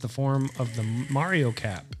 who takes the form of the Mario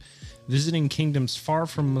Cap, visiting kingdoms far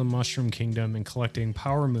from the Mushroom Kingdom and collecting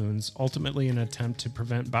power moons, ultimately in an attempt to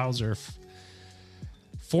prevent Bowser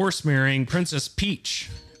force marrying Princess Peach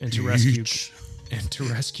and to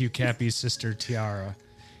rescue Cappy's sister Tiara.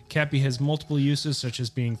 Cappy has multiple uses, such as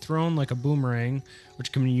being thrown like a boomerang,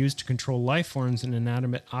 which can be used to control life forms and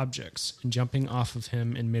inanimate objects, and jumping off of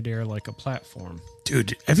him in midair like a platform.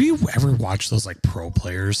 Dude, have you ever watched those like pro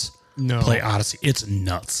players play Odyssey? It's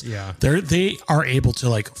nuts. Yeah, they are able to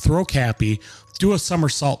like throw Cappy, do a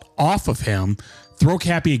somersault off of him, throw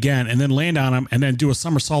Cappy again, and then land on him, and then do a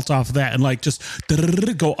somersault off of that, and like just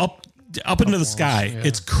go up into the sky. Yeah.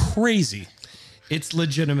 It's crazy. It's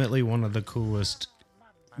legitimately one of the coolest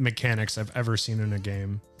mechanics I've ever seen in a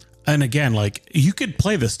game. And again, like you could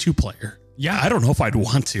play this 2-player. Yeah, I don't know if I'd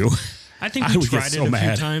want to. I think we tried it a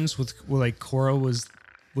few times with like Cora was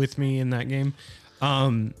with me in that game.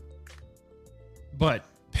 But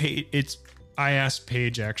I asked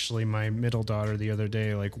Paige, actually, my middle daughter, the other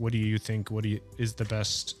day, like, what do you think? Is the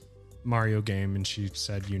best Mario game? And she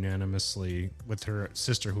said unanimously, with her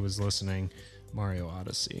sister who was listening, Mario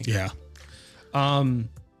Odyssey. Yeah.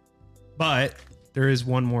 But there is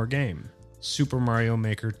one more game, Super Mario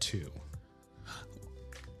Maker 2.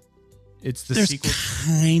 It's the sequel.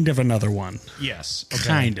 Kind of another one. Yes. Okay.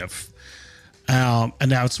 Kind of. And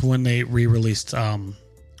that's when they re-released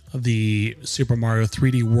the Super Mario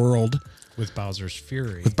 3D World. With Bowser's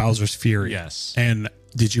Fury. Yes. And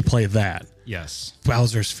did you play that? Yes.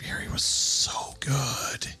 Bowser's Fury was so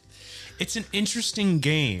good. It's an interesting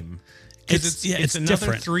game. It's another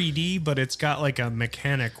different. 3D, but it's got like a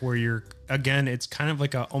mechanic where it's kind of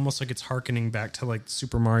like almost like it's harkening back to like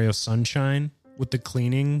Super Mario Sunshine with the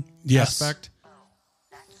cleaning aspect.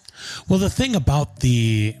 Well, the thing about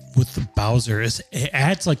with the Bowser is it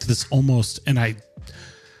adds like this almost, and I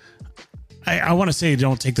want to say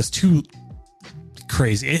don't take this too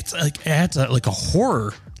crazy. It's like it adds like a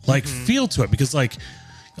horror like feel to it, because like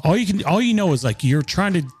all you know is like you're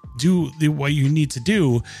trying to do what you need to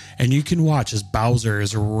do, and you can watch as Bowser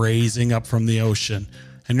is raising up from the ocean,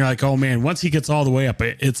 and you're like, oh man, once he gets all the way up,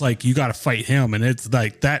 it's like you got to fight him, and it's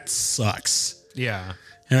like that sucks. Yeah,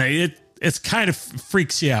 and it's kind of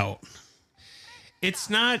freaks you out. It's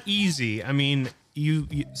not easy. I mean,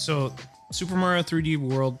 so Super Mario 3D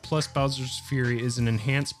World plus Bowser's Fury is an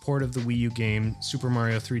enhanced port of the Wii U game Super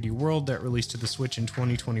Mario 3D World that released to the Switch in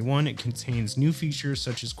 2021. It contains new features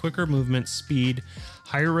such as quicker movement, speed,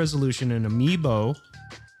 higher resolution, and amiibo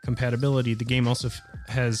compatibility. The game also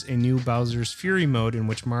has a new Bowser's Fury mode in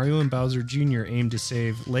which Mario and Bowser Jr. aim to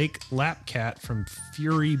save Lake Lapcat from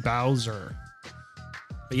Fury Bowser.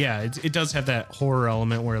 But yeah, it does have that horror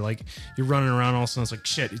element where like you're running around, all of a sudden it's like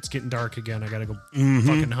shit, it's getting dark again. I gotta go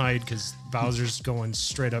fucking hide because Bowser's going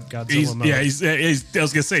straight up Godzilla mode. He's I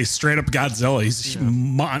was gonna say straight up Godzilla. He's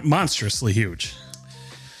monstrously huge.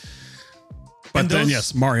 But then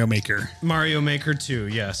yes, Mario Maker 2,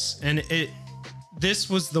 yes, and this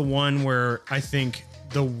was the one where I think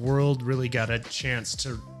the world really got a chance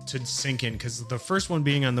to sink in, because the first one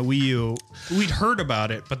being on the Wii U, we'd heard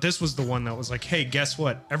about it, but this was the one that was like, hey, guess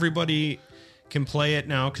what? Everybody can play it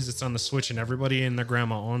now because it's on the Switch and everybody and their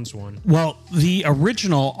grandma owns one. Well, the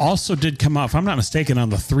original also did come out, if I'm not mistaken, on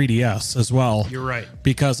the 3DS as well. You're right.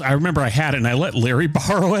 Because I remember I had it and I let Larry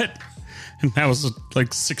borrow it. And that was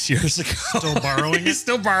like 6 years ago. Still borrowing it? He's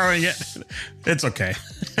still borrowing it. It's okay.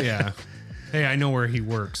 Yeah. Hey, I know where he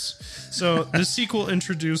works. So the sequel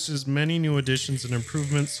introduces many new additions and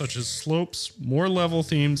improvements, such as slopes, more level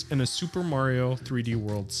themes, and a Super Mario 3D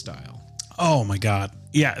World style. Oh my God.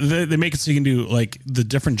 Yeah. They make it so you can do like the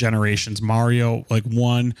different generations, Mario, like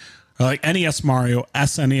 1, or like NES Mario,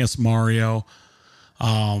 SNES Mario.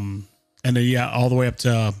 And then, yeah, all the way up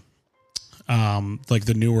to like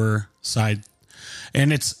the newer side.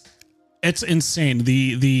 And it's insane.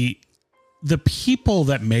 The people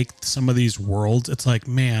that make some of these worlds, it's like,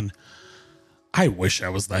 man, I wish I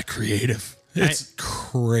was that creative. It's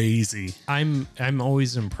crazy. I'm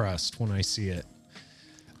always impressed when I see it.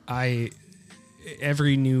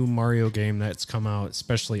 Every new Mario game that's come out,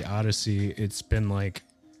 especially Odyssey, it's been like,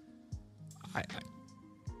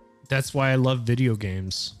 that's why I love video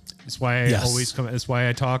games. It's why I always come. It's why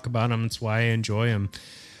I talk about them. It's why I enjoy them.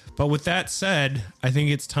 But with that said, I think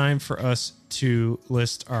it's time for us to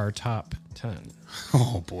list our top 10.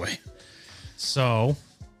 Oh boy. So,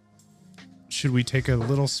 should we take a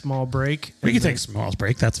little small break? We can take a small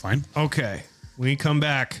break. That's fine. Okay. When we come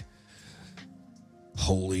back,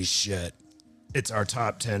 holy shit. It's our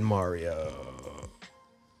top 10 Mario.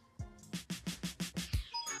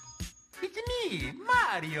 It's me,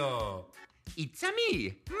 Mario. It's a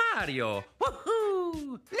me, Mario.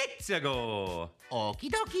 Woohoo! Let's go.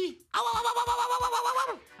 Okie dokie.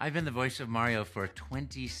 I've been the voice of Mario for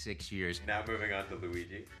 26 years. Now moving on to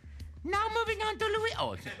Luigi.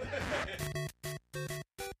 Oh.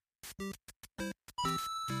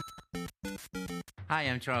 Hi,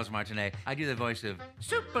 I'm Charles Martinet. I do the voice of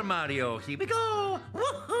Super Mario. Here we go.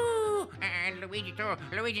 Woohoo! And Luigi too.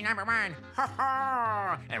 Luigi number 1. Ha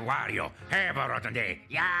ha! And Wario, have a rotten day.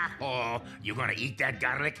 Yahoo! You gonna eat that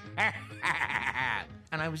garlic?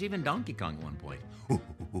 And I was even Donkey Kong at one point.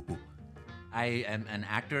 I am an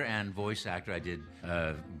actor and voice actor. I did,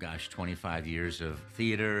 25 years of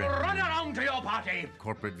theater and Run along to your party!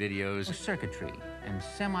 corporate videos, Circuitry and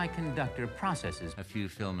semiconductor processes. a few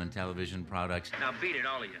film and television products. Now beat it,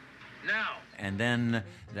 all of you. Now! And then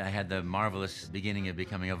I had the marvelous beginning of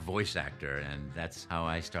becoming a voice actor, and that's how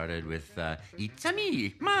I started with It's a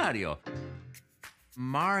me, Mario.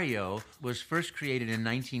 Mario was first created in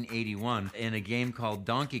 1981 in a game called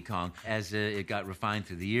Donkey Kong. As it got refined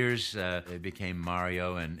through the years, it became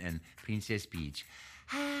Mario and Princess Peach.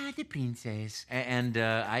 Ah, the princess. And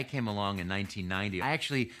I came along in 1990. I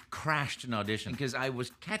actually crashed an audition because I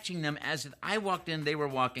was catching them as I walked in, they were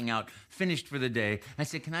walking out, finished for the day. I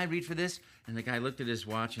said, can I read for this? And the guy looked at his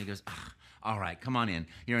watch and he goes, all right, come on in.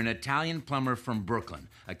 You're an Italian plumber from Brooklyn,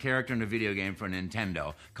 a character in a video game for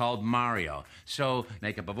Nintendo called Mario. So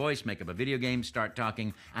make up a voice, make up a video game, start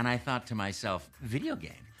talking. And I thought to myself, video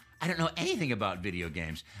game? I don't know anything about video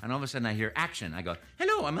games. And all of a sudden I hear action. I go,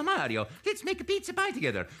 hello, I'm a Mario. Let's make a pizza pie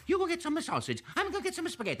together. You go get some sausage. I'm going to get some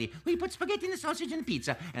spaghetti. We put spaghetti in the sausage and the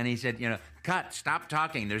pizza. And he said, cut, stop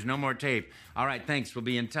talking. There's no more tape. All right, thanks. We'll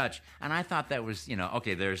be in touch. And I thought that was,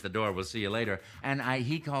 okay, there's the door. We'll see you later. And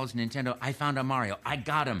he calls Nintendo. I found a Mario. I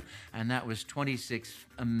got him. And that was 26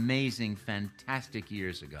 amazing, fantastic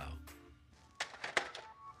years ago.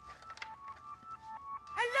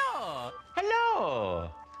 Hello.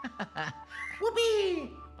 Hello. Whoopee!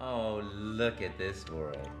 Oh, look at this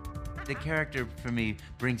world. The character, for me,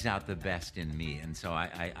 brings out the best in me, and so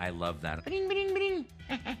I love that. Bing, bing, bing.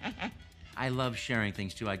 I love sharing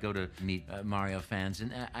things, too. I go to meet Mario fans,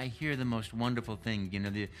 and I hear the most wonderful thing.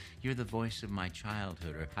 You're the voice of my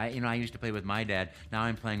childhood. Or I used to play with my dad. Now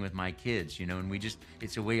I'm playing with my kids, and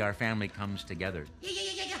it's a way our family comes together.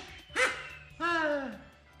 Yeah.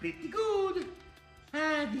 Pretty good.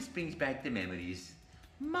 This brings back the memories.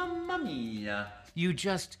 Mamma mia. You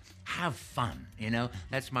just have fun,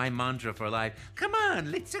 That's my mantra for life. Come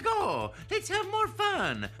on, let's go. Let's have more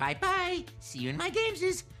fun. Bye-bye. See you in my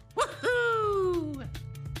games. Woohoo!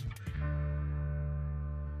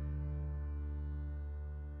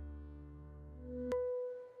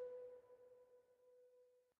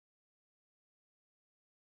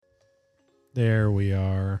 There we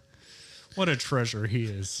are. What a treasure he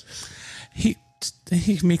is. He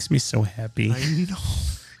makes me so happy. I know.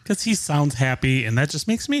 Because he sounds happy, and that just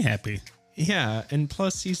makes me happy. Yeah, and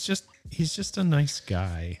plus he's just a nice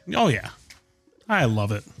guy. Oh, yeah. I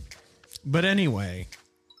love it. But anyway,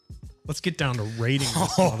 let's get down to rating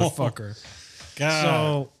this motherfucker. God.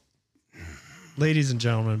 So, ladies and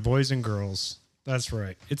gentlemen, boys and girls, that's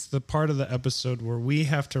right. It's the part of the episode where we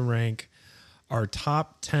have to rank our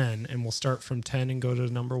top 10, and we'll start from 10 and go to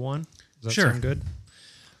number 1. Does that sound good?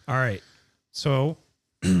 All right. So,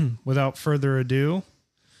 without further ado,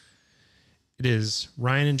 it is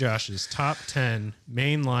Ryan and Josh's top 10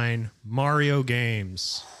 mainline Mario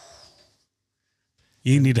games.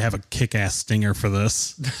 You need to have a kick-ass stinger for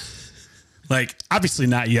this. Like, obviously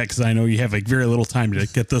not yet, because I know you have like very little time to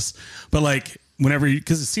get this. But like, whenever you,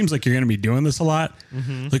 because it seems like you're going to be doing this a lot.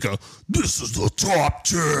 Mm-hmm. Like, this is the top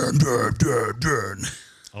 10.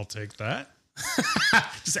 I'll take that.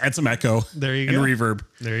 Just add some echo. There you and go. reverb.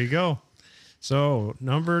 There you go. So,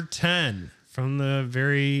 number 10 from the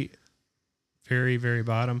very, very, very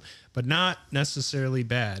bottom, but not necessarily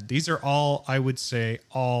bad. These are all, I would say,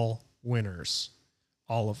 all winners.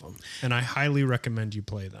 All of them. And I highly recommend you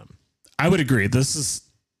play them. I would agree. This is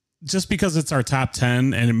just because it's our top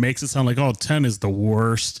 10 and it makes it sound like, 10 is the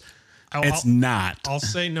worst. It's not. I'll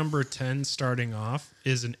say number 10 starting off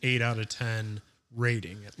is an 8 out of 10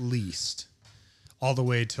 rating at least. All the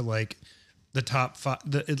way to like the top 5,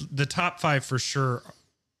 the top 5 for sure,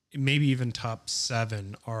 maybe even top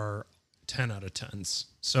 7 are 10 out of 10s.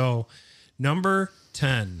 So number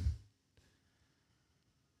 10,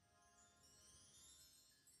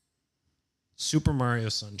 Super Mario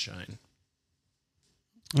Sunshine.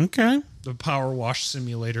 Okay. The power wash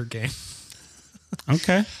simulator game.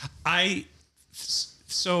 Okay.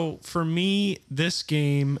 So for me, this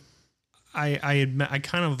game, I admit, I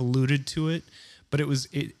kind of alluded to it, but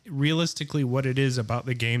it realistically what it is about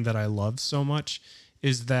the game that I love so much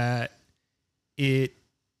is that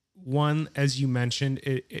as you mentioned,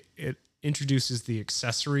 it introduces the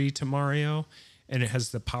accessory to Mario, and it has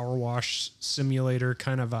the power wash simulator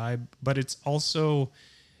kind of vibe, but it's also,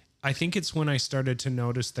 I think it's when I started to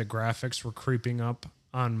notice the graphics were creeping up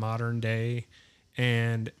on modern day.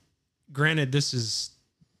 And granted, this is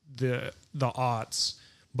the aughts,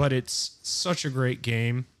 but it's such a great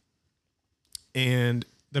game. And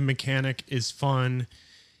the mechanic is fun.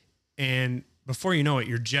 And before you know it,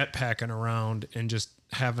 you're jetpacking around and just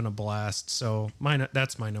having a blast. So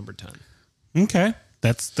that's my number 10. Okay.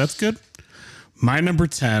 That's good. My number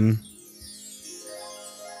 10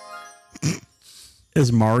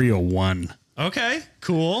 is Mario 1. Okay,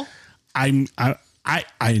 cool. I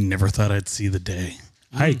never thought I'd see the day.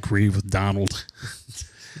 I agree with Donald.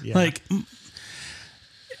 Yeah. Like,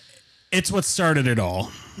 it's what started it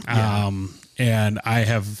all. Yeah. And I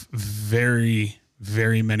have very,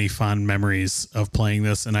 very many fond memories of playing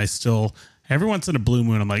this. And I still, every once in a blue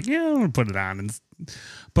moon, I'm like, yeah, I'm going to put it on.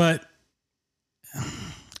 But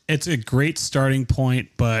it's a great starting point.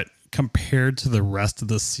 But compared to the rest of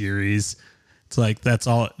the series, it's like that's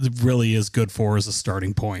all it really is good for as a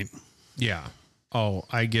starting point. Yeah. Oh,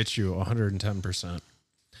 I get you 110%.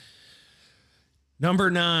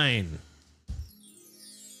 Number 9.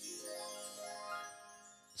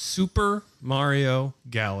 Super Mario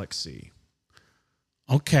Galaxy.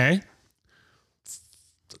 Okay.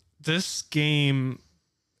 This game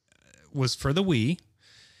was for the Wii.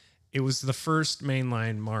 It was the first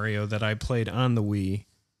mainline Mario that I played on the Wii,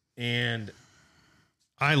 and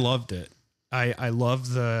I loved it. I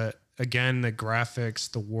love the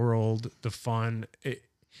graphics, the world, the fun.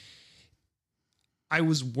 I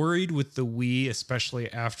was worried with the Wii,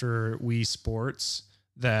 especially after Wii Sports,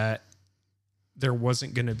 that there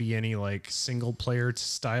wasn't going to be any like single player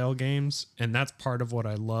style games. And that's part of what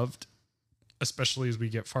I loved, especially as we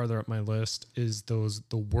get farther up my list, is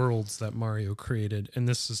the worlds that Mario created. And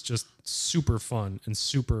this is just super fun and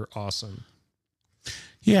super awesome.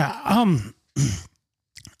 Yeah.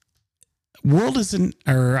 World isn't,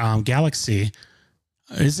 or Galaxy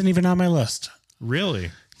isn't even on my list. Really?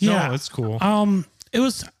 Yeah. No, that's cool. It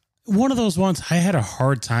was one of those ones I had a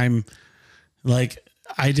hard time. Like,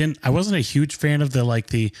 I wasn't a huge fan of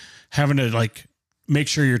the having to like make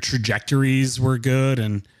sure your trajectories were good.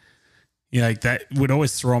 And like that would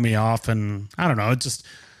always throw me off. And I don't know, it just,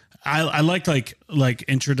 I liked the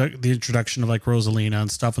introduction of like Rosalina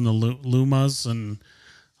and stuff and the Lumas, and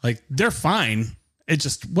like, they're fine. It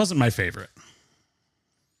just wasn't my favorite.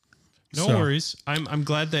 No worries. I'm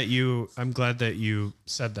glad that you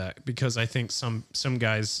said that, because I think some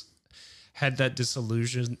guys had that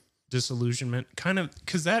disillusionment kind of,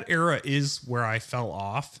 because that era is where I fell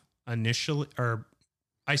off initially, or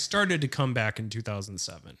I started to come back in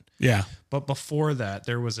 2007. Yeah. But before that,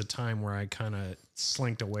 there was a time where I kind of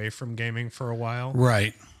slinked away from gaming for a while.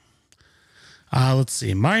 Right. Let's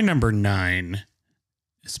see. My number 9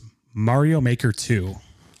 is Mario Maker 2.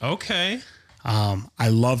 Okay. I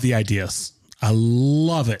love the ideas. I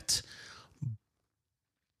love it.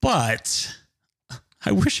 But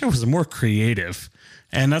I wish I was more creative.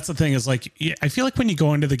 And that's the thing is like, I feel like when you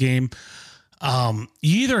go into the game, you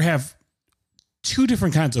either have two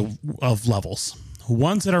different kinds of levels.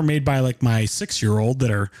 Ones that are made by like my 6-year-old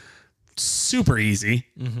that are super easy.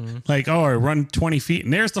 Mm-hmm. Like, oh, I run 20 feet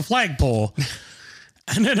and there's the flagpole.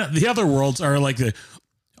 And then the other worlds are like you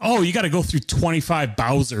got to go through 25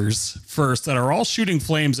 Bowsers first that are all shooting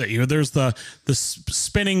flames at you. There's the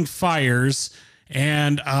spinning fires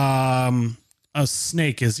and a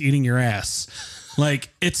snake is eating your ass. Like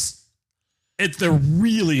they're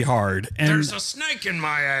really hard. And there's a snake in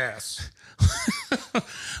my ass.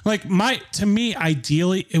 Like to me,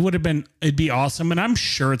 ideally, it'd be awesome. And I'm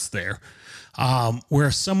sure it's there. Where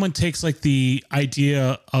someone takes like the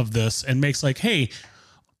idea of this and makes like, hey,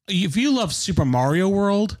 if you love Super Mario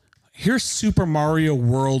World, here's Super Mario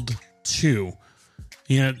World 2.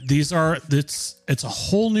 You know, it's a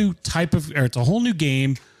whole new it's a whole new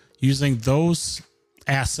game using those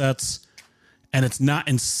assets, and it's not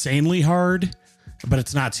insanely hard, but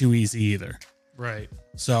it's not too easy either. Right.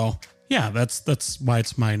 So yeah, that's why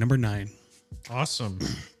it's my number 9. Awesome.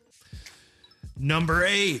 Number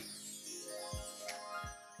 8.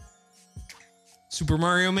 Super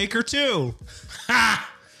Mario Maker 2. Ha!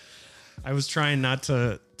 I was trying not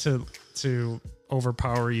to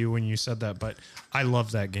overpower you when you said that, but I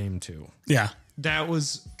love that game too. Yeah. That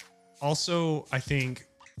was also, I think,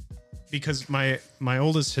 because my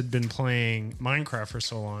oldest had been playing Minecraft for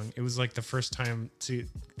so long, it was like the first time to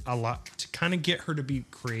kind of get her to be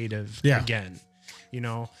creative again, you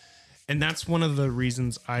know? And that's one of the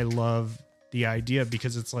reasons I love the idea,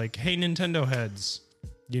 because it's like, hey, Nintendo heads,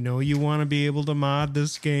 you know, you want to be able to mod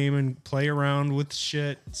this game and play around with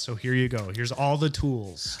shit. So here you go. Here's all the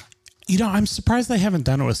tools. You know, I'm surprised they haven't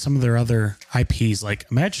done it with some of their other IPs. Like,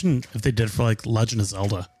 imagine if they did for like Legend of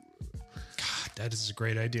Zelda. God, that is a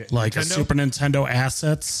great idea. Like a Super Nintendo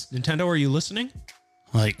assets. Nintendo, are you listening?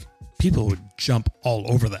 Like, people would jump all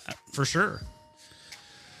over that. For sure.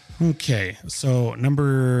 Okay, so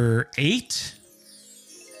number 8.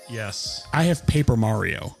 Yes. I have Paper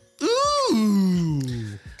Mario. Ooh.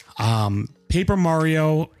 Paper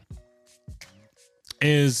Mario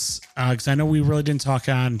is, because I know we really didn't talk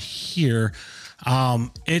on here.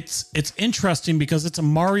 It's interesting because it's a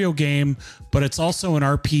Mario game, but it's also an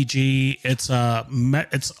RPG. It's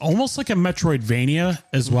almost like a Metroidvania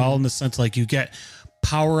as well, in the sense like you get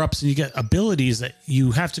power-ups and you get abilities that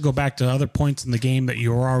you have to go back to other points in the game that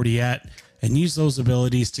you're already at and use those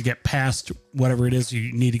abilities to get past whatever it is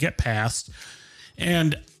you need to get past.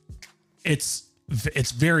 And it's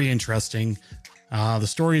very interesting. The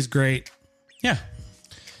story is great. Yeah.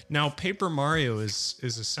 Now, Paper Mario is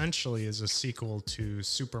essentially a sequel to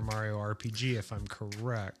Super Mario RPG, if I'm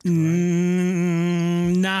correct. Right?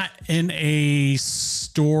 Not in a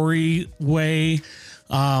story way.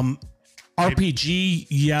 RPG,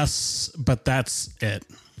 yes, but that's it.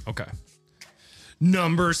 Okay.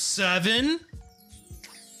 Number 7.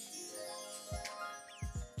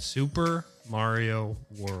 Super Mario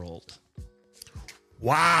World.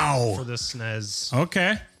 Wow. For the SNES.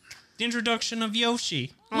 Okay. The introduction of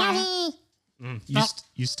Yoshi.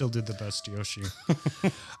 You still did the best Yoshi.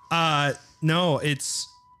 No,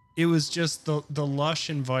 it was just the lush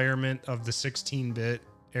environment of the 16-bit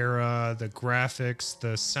era, the graphics,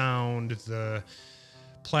 the sound, the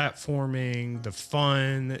platforming, the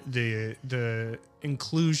fun, the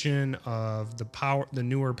inclusion of the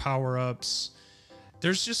newer power-ups.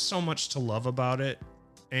 There's just so much to love about it,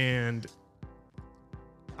 and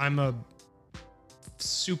I'm a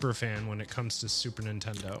super fan when it comes to Super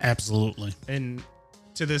Nintendo. Absolutely. And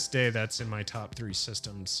to this day, that's in my top 3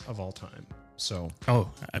 systems of all time. So,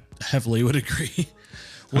 I heavily would agree.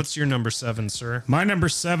 What's your number 7, sir? My number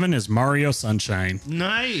 7 is Mario Sunshine.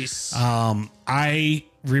 Nice. I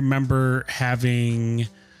remember having,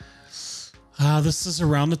 this is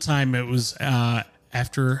around the time it was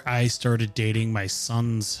after I started dating my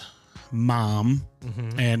son's mom,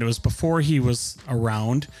 and it was before he was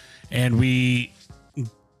around, and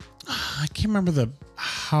I can't remember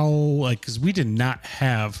because we did not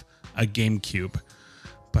have a GameCube,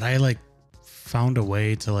 but I found a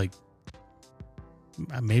way to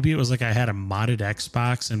maybe it was I had a modded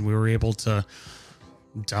Xbox and we were able to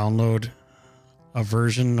download a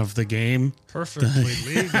version of the game. Perfectly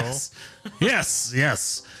legal.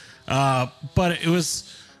 Yes. But it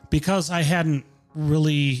was because I hadn't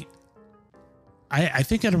really. I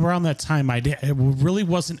think at around that time it really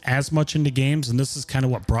wasn't as much into games, and this is kind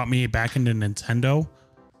of what brought me back into Nintendo.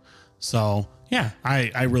 So yeah,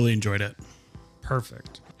 I really enjoyed it.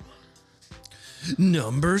 Perfect.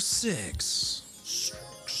 Number 6.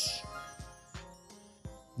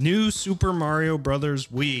 New Super Mario Brothers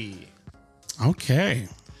Wii. Okay.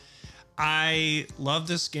 I love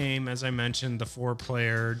this game. As I mentioned, the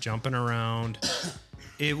 4-player jumping around.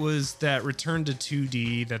 It was that return to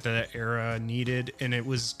 2D that era needed, and it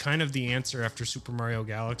was kind of the answer after Super Mario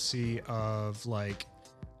Galaxy of like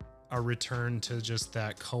a return to just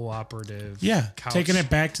that cooperative. Yeah, couch. taking it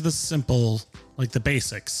back to the simple, like the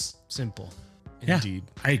basics. Simple. Yeah, Indeed.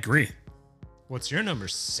 I agree. What's your number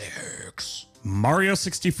 6? Mario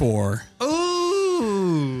 64.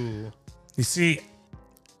 Ooh. You see,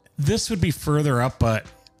 this would be further up, but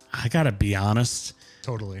I gotta be honest.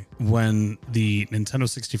 Totally. When the Nintendo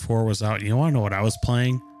 64 was out, you want to know what I was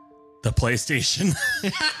playing? The PlayStation.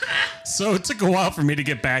 So it took a while for me to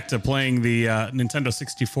get back to playing the Nintendo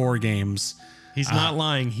 64 games. He's not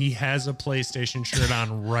lying. He has a PlayStation shirt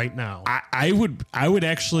on right now. I would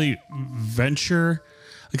actually venture,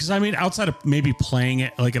 because I mean, outside of maybe playing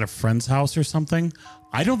it like at a friend's house or something,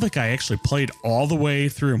 I don't think I actually played all the way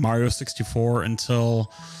through Mario 64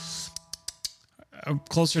 until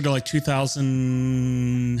closer to like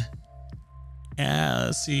 2000.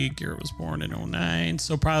 Let's see, Garrett was born in 09,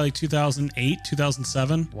 so probably like 2008,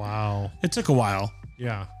 2007. Wow. It took a while,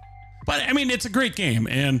 Yeah. but I mean, it's a great game,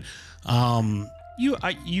 and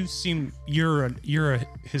You seem you're a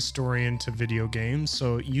historian to video games,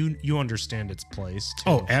 so you understand its place too.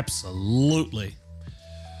 oh, absolutely.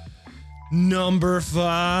 Number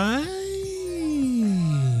 5.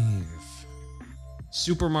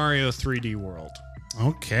 Super Mario 3D World.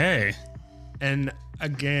 Okay. And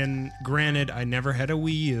again, granted, I never had a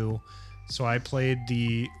Wii U, so I played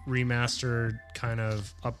the remastered kind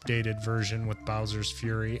of updated version with Bowser's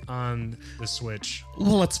Fury on the Switch.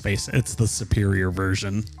 Well, let's face it, it's the superior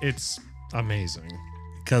version. It's amazing.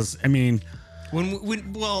 Because, I mean, When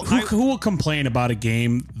who will complain about a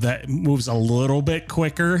game that moves a little bit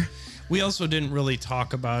quicker? we also didn't really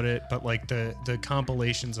talk about it, but like the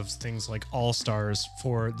compilations of things like All Stars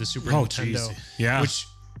for the Super Nintendo, geez. Yeah. which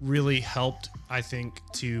really helped, I think,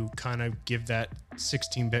 to kind of give that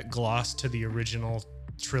 16-bit gloss to the original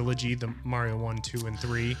trilogy, the Mario 1, 2, and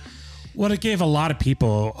 3. Well, it gave a lot of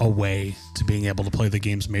people a way to being able to play the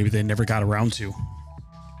games maybe they never got around to.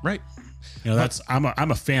 Right. You know, that's I'm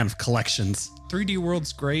a fan of collections. 3D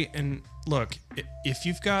World's great, and look, if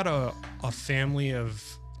you've got a family of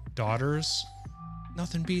daughters,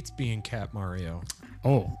 nothing beats being Cat Mario.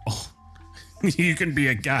 Oh. You can be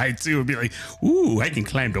a guy too and be like, ooh, I can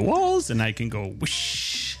climb the walls and I can go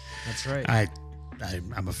whoosh. That's right.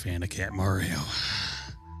 I'm a fan of Cat Mario.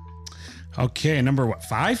 Okay, number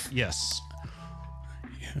 5? Yes.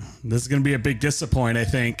 This is gonna be a big disappoint, I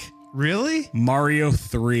think. Really? Mario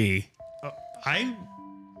 3.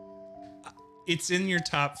 It's in your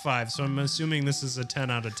top 5, so I'm assuming this is a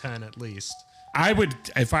 10 out of 10 at least. I would,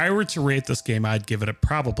 if I were to rate this game, I'd give it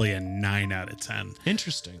probably a 9 out of 10.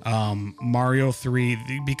 Interesting. Mario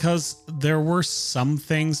 3, because there were some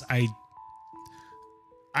things I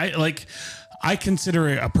consider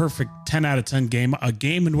it a perfect 10 out of 10 game, a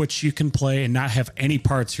game in which you can play and not have any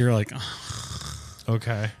parts you're like, ugh.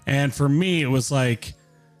 Okay. And for me, it was like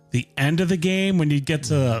the end of the game when you get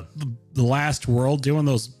to the last world doing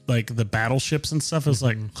those, like the battleships and stuff, is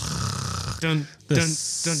like, Dun, dun,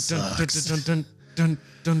 dun, dun, dun, dun, dun,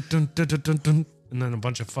 dun, dun, dun, dun, dun. And then a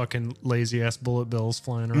bunch of fucking lazy ass bullet bills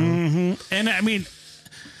flying around. And I mean,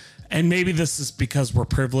 and maybe this is because we're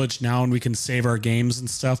privileged now and we can save our games and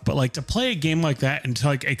stuff, but like to play a game like that and to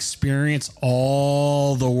like experience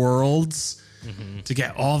all the worlds, to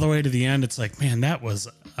get all the way to the end, it's like, man, that was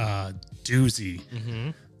a doozy.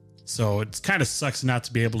 So it's kind of sucks not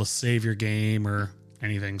to be able to save your game or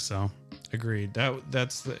anything. So Agreed.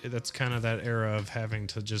 That's kind of that era of having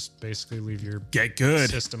to just basically leave your get good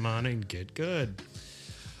system on and get good.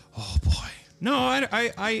 Oh boy. No,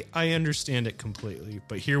 I understand it completely.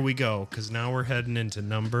 But here we go, because now we're heading into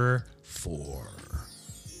number 4.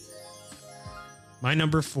 My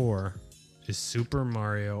number 4 is Super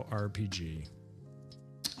Mario RPG.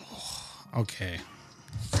 Okay.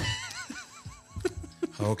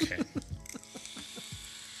 Okay.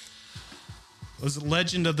 Was it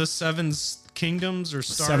Legend of the Seven Kingdoms or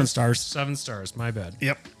Stars? 7 stars. 7 stars. My bad.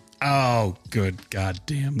 Yep. Oh, good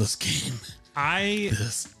goddamn! This game.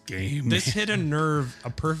 This hit a nerve, a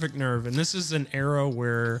perfect nerve, and this is an era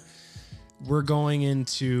where we're going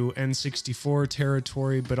into N64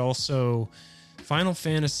 territory, but also Final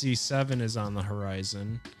Fantasy VII is on the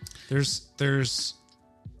horizon.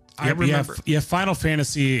 I remember. Yeah, Final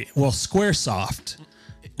Fantasy. Well, SquareSoft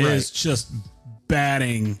is just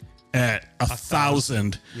batting at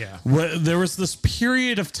 1,000. Yeah. There was this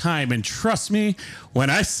period of time, and trust me when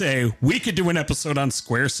I say we could do an episode on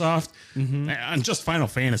SquareSoft, on just Final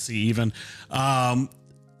Fantasy even.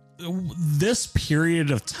 This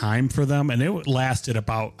period of time for them, and it lasted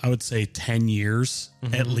about, I would say, 10 years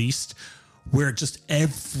at least, where just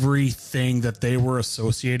everything that they were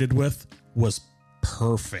associated with was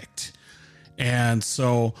perfect. And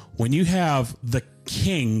so when you have the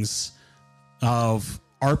kings of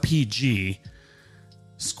RPG,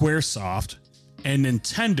 SquareSoft, and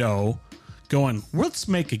Nintendo going, let's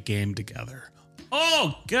make a game together.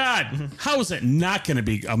 Oh, God. How is it not going to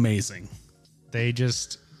be amazing? They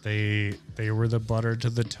just they were the butter to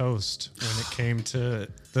the toast when it came to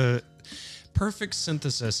the perfect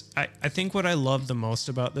synthesis. I think what I love the most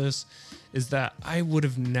about this is that I would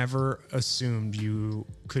have never assumed you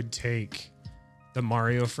could take the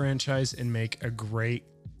Mario franchise and make a great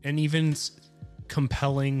and even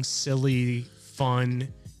compelling, silly,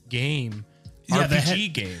 fun game.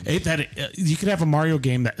 RPG game. You could have a Mario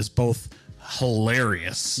game that is both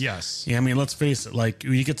hilarious. Yes. Yeah, I mean, let's face it. Like,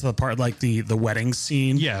 you get to the part like the wedding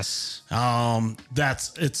scene. Yes.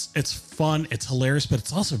 It's fun. It's hilarious, but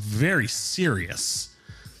it's also very serious.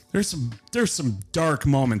 There's some dark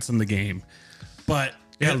moments in the game, but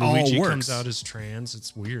it Luigi all works. comes out as trans.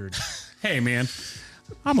 It's weird. Hey, man,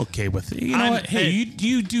 I'm okay with it. You know what? Hey,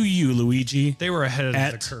 you do you, Luigi. They were ahead of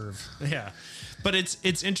the curve. Yeah. But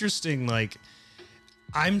it's interesting. Like,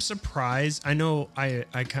 I'm surprised. I know I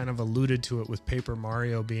kind of alluded to it with Paper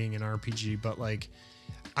Mario being an RPG, but like,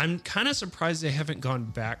 I'm kind of surprised they haven't gone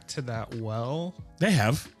back to that well. They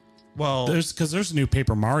have. Well, there's a new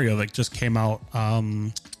Paper Mario that just came out.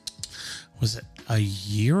 Was it a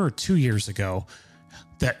year or 2 years ago?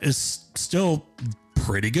 That is still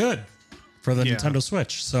pretty good for the Nintendo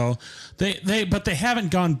Switch. So they haven't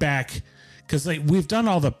gone back because we've done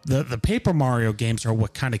all the Paper Mario games are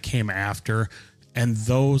what kind of came after, and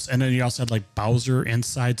then you also had like Bowser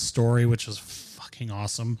Inside Story, which was fucking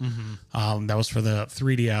awesome. That was for the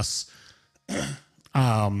 3DS.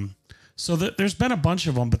 So there's been a bunch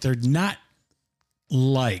of them, but they're not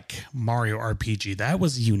like Mario RPG. That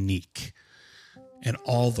was unique in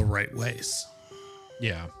all the right ways.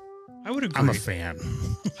 Yeah, I would agree. I'm a fan.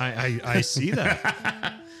 I see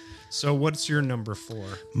that. So what's your number 4?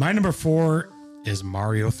 My number 4 is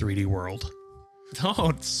Mario 3D World.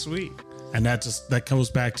 Oh, sweet. And that goes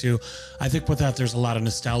back to, I think with that, there's a lot of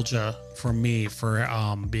nostalgia for me for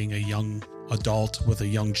being a young adult with a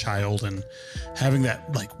young child and having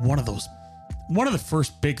that, like, one of the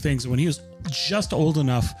first big things when he was just old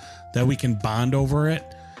enough that we can bond over it.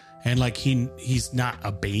 And like, he's not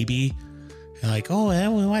a baby. And like, oh,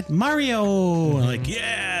 we want Mario. And like,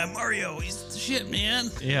 yeah, Mario, he's the shit,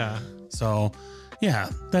 man. Yeah. So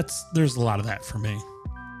yeah, there's a lot of that for me.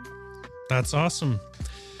 That's awesome.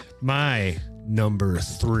 My number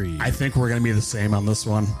 3. I think we're going to be the same on this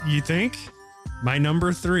one. You think? My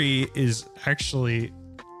number 3 is actually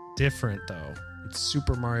different, though. It's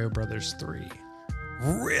Super Mario Brothers 3.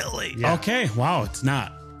 Really? Yeah. Okay. Wow. It's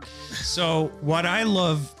not. So what I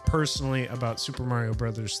love personally about Super Mario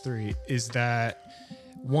Brothers 3 is that,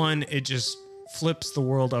 one, it just flips the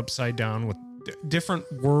world upside down with different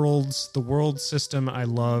worlds. The world system I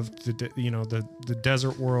loved. The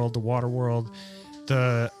desert world, the water world.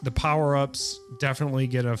 The power-ups definitely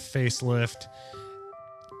get a facelift.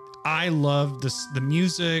 I love the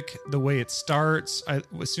music, the way it starts.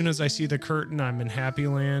 As soon as I see the curtain, I'm in Happy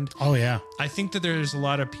Land. Oh, yeah. I think that there's a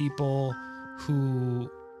lot of people who,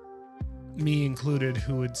 me included,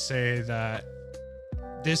 who would say that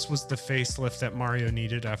this was the facelift that Mario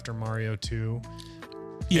needed after Mario 2.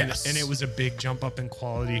 Yes. And it was a big jump up in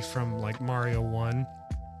quality from like Mario 1.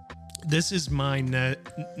 This is my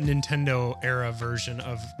Nintendo era version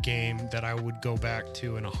of game that I would go back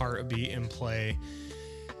to in a heartbeat and play.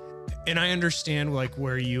 And I understand like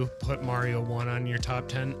where you put Mario 1 on your top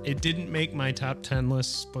 10. It didn't make my top 10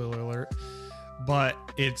 list, spoiler alert, but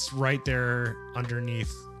it's right there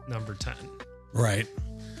underneath number 10. Right.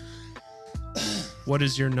 What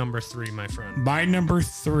is your number 3, my friend? My number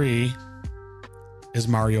 3 is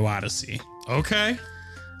Mario Odyssey. Okay.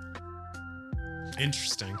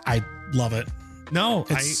 Interesting. I love it. No,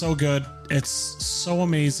 it's so good. It's so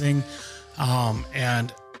amazing.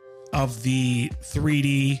 And of the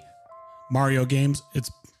 3D Mario games,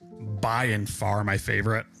 it's by and far my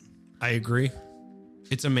favorite. I agree.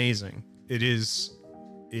 It's amazing. It is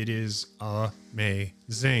It is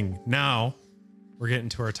amazing. Now we're getting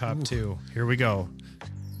to our top two. Here we go.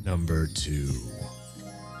 Number 2.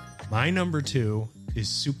 My number 2 is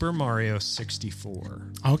Super Mario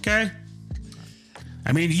 64. Okay.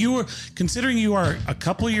 I mean, considering you are a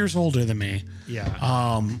couple years older than me.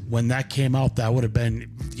 Yeah. When that came out, that would have been,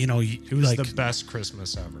 it was the best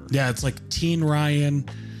Christmas ever. Yeah, it's like teen Ryan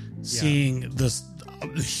seeing this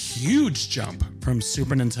huge jump from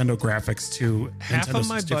Super Nintendo graphics to Half Nintendo of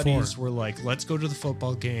my 64. buddies were like, let's go to the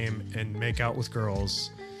football game and make out with girls.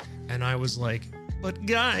 And I was like, but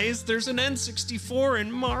guys, there's an N64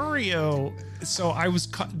 in Mario. So I was,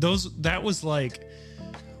 that was like,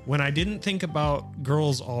 when I didn't think about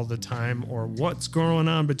girls all the time or what's going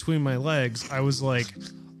on between my legs, I was like,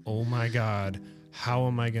 oh my God, how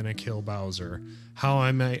am I going to kill Bowser? How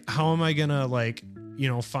am I going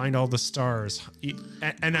to find all the stars?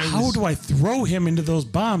 And how do I throw him into those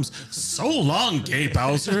bombs? So long, gay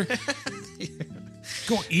Bowser.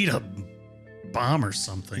 Go eat a bomb or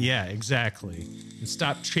something. Yeah, exactly. And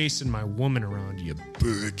stop chasing my woman around, you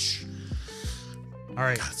bitch. All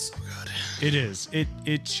right. God, so good. It is.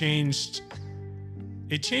 It changed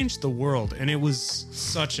the world, and it was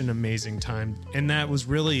such an amazing time. And that was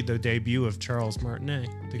really the debut of Charles Martinet,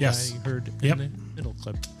 the guy you heard in the middle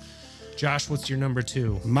clip. Josh, what's your number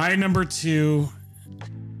 2? My number 2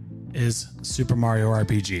 is Super Mario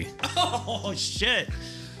RPG. Oh shit.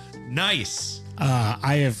 Nice.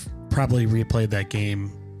 I have probably replayed that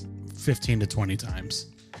game 15 to 20 times.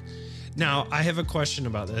 Now, I have a question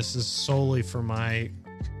about this. This is solely for my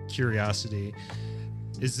curiosity.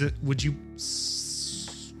 Would you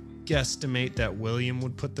guesstimate that William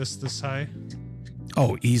would put this high?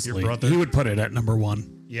 Oh, easily. Your brother? He would put it at number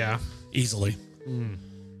 1. Yeah. Easily.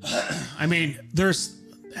 I mean, there's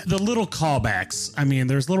the little callbacks. I mean,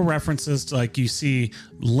 there's little references to, like, you see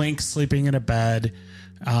Link sleeping in a bed.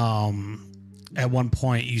 At one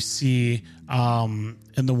point, you see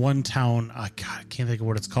in the one town, God, I can't think of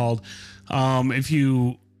what it's called. If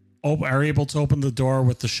you are able to open the door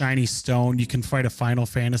with the shiny stone, you can fight a Final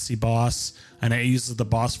Fantasy boss, and it uses the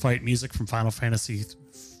boss fight music from Final Fantasy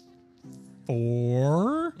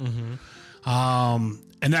 4.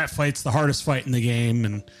 And that fight's the hardest fight in the game,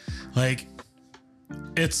 and like,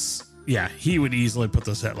 he would easily put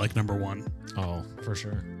this at like number 1. Oh, for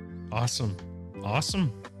sure. Awesome.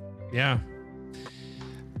 Yeah.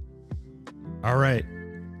 All right.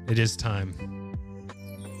 It is time.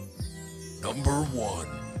 Number 1.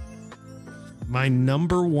 My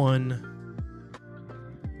number 1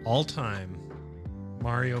 all-time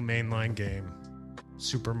Mario mainline game,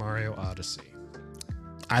 Super Mario Odyssey.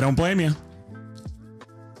 I don't blame you.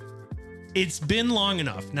 It's been long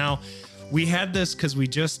enough. Now, we had this because we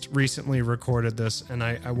just recently recorded this, and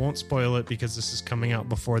I won't spoil it because this is coming out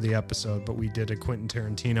before the episode, but we did a Quentin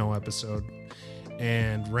Tarantino episode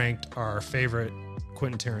and ranked our favorite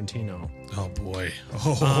Quentin Tarantino. Oh, boy.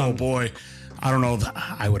 Oh, boy. I don't know.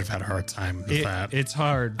 I would have had a hard time with that. It's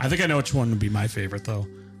hard. I think I know which one would be my favorite, though.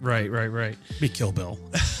 Right. Be Kill Bill.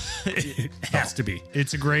 It has to be.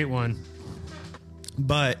 It's a great one.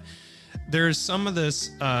 But there's some of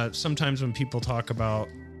this, sometimes when people talk about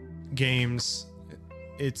games,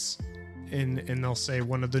 and they'll say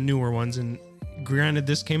one of the newer ones, and granted,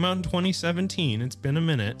 this came out in 2017. It's been a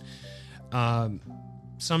minute.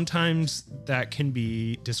 Sometimes that can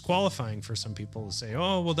be disqualifying for some people to say,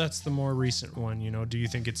 oh, well, that's the more recent one. Do you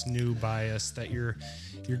think it's new bias that you're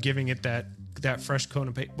giving it that fresh coat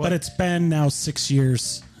of paint? But it's been now 6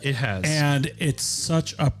 years. It has. And it's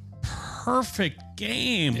such a perfect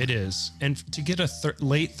game. It is. And to get a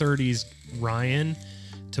late 30s Ryan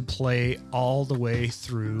to play all the way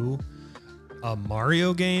through a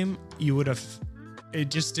Mario game, it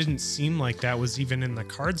just didn't seem like that was even in the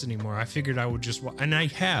cards anymore. I figured I would just, and I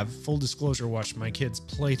have, full disclosure, watched my kids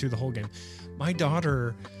play through the whole game. My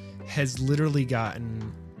daughter has literally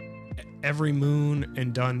gotten every moon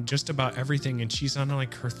and done just about everything, and she's on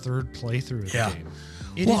like her 3rd playthrough of the game.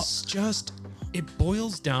 It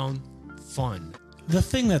boils down fun. The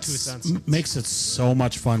thing that makes it so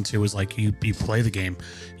much fun too is like you play the game,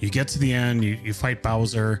 you get to the end, you fight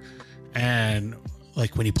Bowser, and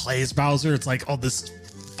like when he plays Bowser, it's like, oh, this is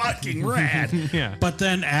fucking rad. Yeah. But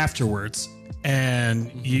then afterwards, and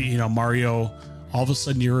you know Mario, all of a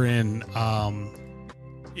sudden you're in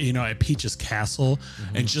at Peach's castle,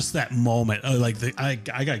 and just that moment, I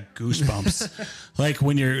got goosebumps. Like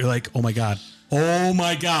when you're like, oh my god,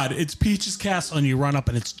 it's Peach's castle, and you run up,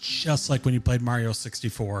 and it's just like when you played Mario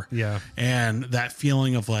 64. Yeah. And that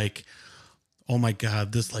feeling of like, oh my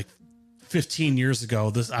god, this like 15 years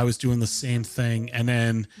ago, I was doing the same thing. And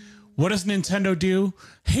then what does Nintendo do?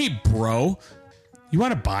 Hey, bro, You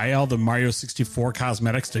want to buy all the Mario 64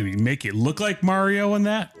 cosmetics to make it look like Mario and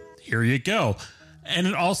that? Here you go. And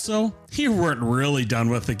it also, you weren't really done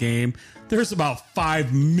with the game. There's about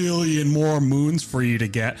 5 million more moons for you to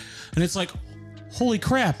get. And it's like, holy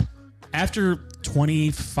crap. After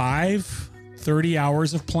 25, 30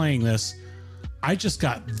 hours of playing this, I just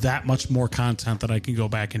got that much more content that I can go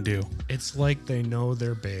back and do. It's like they know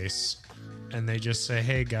their base and they just say,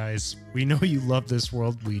 hey guys, we know you love this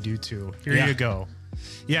world. We do too. Here you go.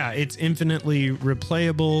 Yeah, it's infinitely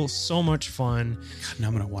replayable. So much fun. God, now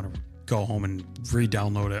I'm going to want to go home and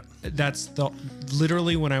re-download it. That's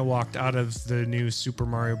literally when I walked out of the new Super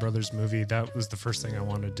Mario Brothers movie, that was the first thing I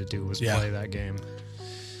wanted to do was play that game.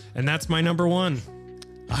 And that's my number one.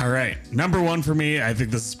 All right. Number one for me, I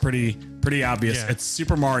think this is pretty obvious. Yeah. It's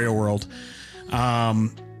Super Mario World. I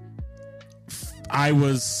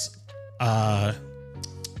was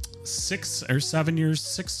 6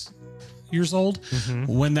 years old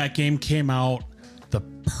when that game came out. The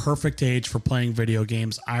perfect age for playing video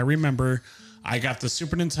games. I remember I got the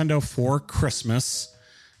Super Nintendo for Christmas,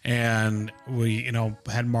 and we,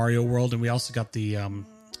 had Mario World, and we also got the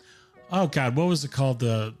oh god, what was it called?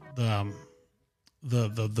 The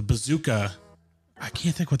bazooka. I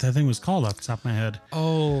can't think what that thing was called off the top of my head.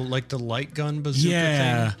 Oh, like the light gun bazooka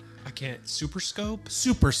thing? I can't. Super Scope?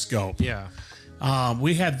 Super Scope. Yeah.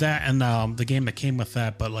 We had that and the game that came with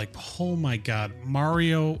that, but like, oh my god,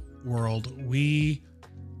 Mario World, we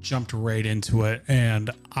jumped right into it,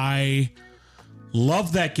 and I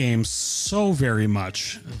love that game so very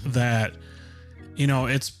much that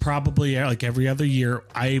it's probably like every other year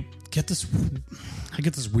I get this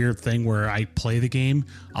weird thing where I play the game,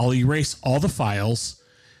 I'll erase all the files,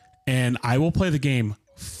 and I will play the game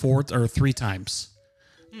 4 or 3 times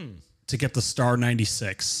to get the star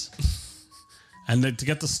 96. And to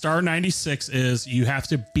get the star 96 is you have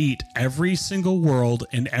to beat every single world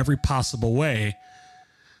in every possible way.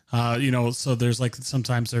 So there's like,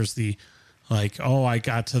 sometimes there's the like, oh, I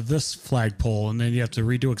got to this flagpole, and then you have to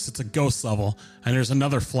redo it because it's a ghost level. And there's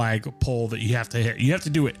another flagpole that you have to hit. You have to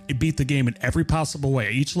do it, beat the game in every possible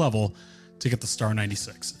way, each level, to get the star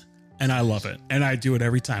 96. And I love it. And I do it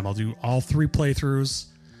every time. I'll do all 3 playthroughs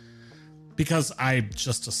because I'm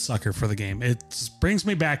just a sucker for the game. It just brings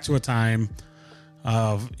me back to a time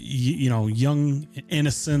of young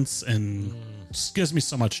innocence, and just gives me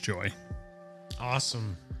so much joy.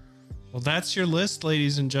 Awesome. Well, that's your list,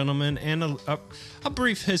 ladies and gentlemen, and a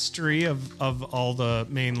brief history of all the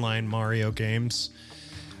mainline Mario games.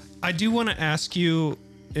 I do want to ask you,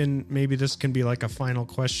 and maybe this can be like a final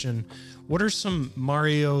question, what are some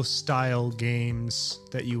Mario style games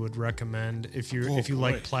that you would recommend if you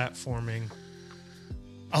like platforming?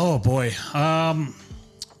 Oh boy.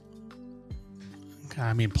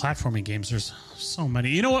 I mean, platforming games, there's so many.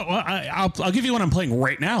 You know what? Well, I'll give you what I'm playing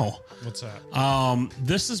right now. What's that?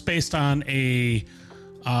 This is based on a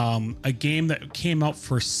game that came out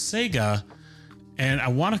for Sega, and I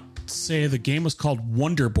want to say the game was called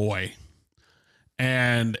Wonder Boy.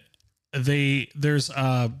 And there's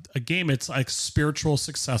a game, it's like spiritual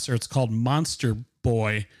successor. It's called Monster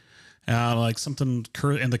Boy, like something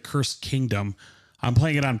in the Cursed Kingdom. I'm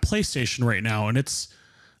playing it on PlayStation right now, and it's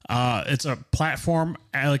a platform,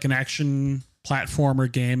 like an action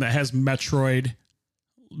platformer game that has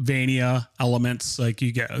Metroidvania elements. Like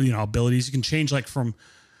you get, abilities. You can change like from,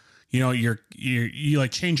 you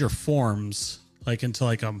like change your forms like into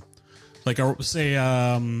like a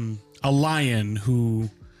lion who,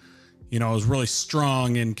 is really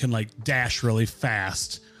strong and can like dash really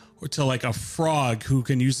fast, or to like a frog who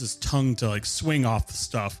can use his tongue to like swing off the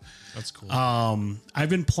stuff. That's cool. I've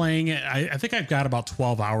been playing it. I think I've got about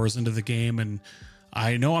 12 hours into the game, and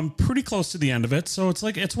I know I'm pretty close to the end of it. So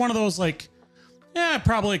it's one of those like,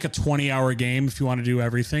 probably like a 20-hour game if you want to do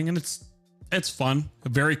everything. And it's fun,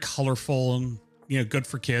 very colorful, and, good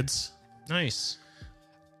for kids. Nice.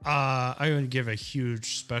 I would give a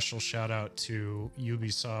huge special shout out to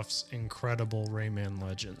Ubisoft's incredible Rayman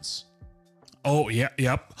Legends. Oh, yeah.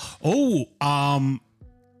 Yep. Oh,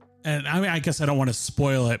 and I mean, I guess I don't want to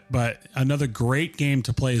spoil it, but another great game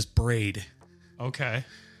to play is Braid. Okay.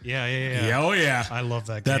 Yeah. Oh, yeah. I love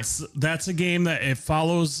that game. That's a game that it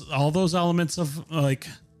follows all those elements of like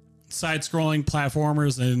side-scrolling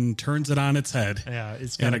platformers and turns it on its head. Yeah,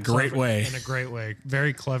 it's in a great way. In a great way.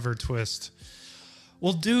 Very clever twist.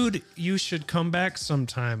 Well, dude, you should come back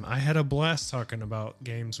sometime. I had a blast talking about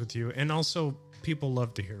games with you, and also people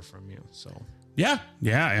love to hear from you. So yeah.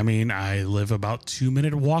 I mean, I live about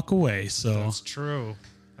 2-minute walk away, so that's true.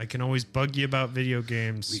 I can always bug you about video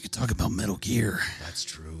games. We could talk about Metal Gear. That's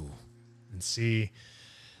true. And see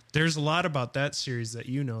There's a lot about that series that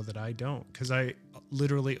you know that I don't, because I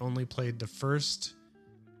literally only played the first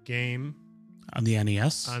game On the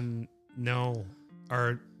NES? I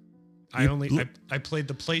played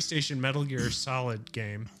the PlayStation Metal Gear Solid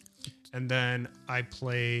game, and then I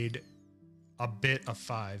played a bit of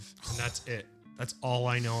 5, and that's it. That's all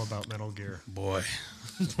I know about Metal Gear. Boy.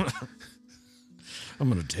 I'm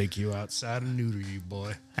gonna take you outside and neuter you,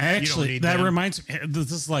 boy. Actually, that reminds me,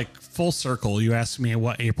 this is like full circle. You asked me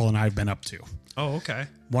what April and I have been up to. Oh, okay.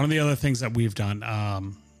 One of the other things that we've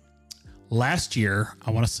done last year, I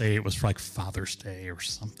want to say it was for like Father's Day or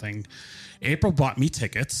something. April bought me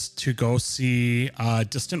tickets to go see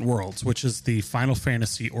Distant Worlds, which is the Final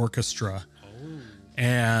Fantasy Orchestra.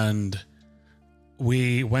 And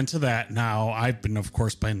we went to that. Now, I've been, of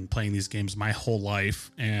course, been playing these games my whole life,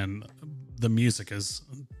 and the music is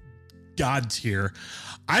God tier.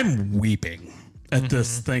 I'm weeping at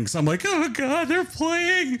this thing. So I'm like, oh God, they're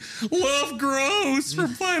playing Love Grows from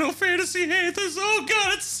Final Fantasy VIII. Oh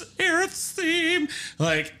God, it's Aerith's theme.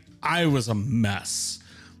 Like, I was a mess.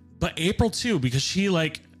 But April too, because she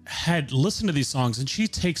like had listened to these songs and she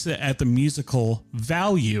takes it at the musical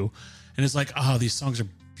value and is like, oh, these songs are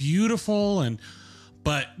beautiful.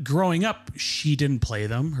 But growing up, she didn't play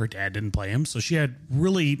them. Her dad didn't play them. So she had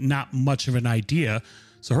really not much of an idea.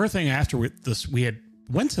 So her thing after we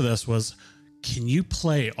went to this was, can you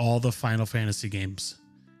play all the Final Fantasy games?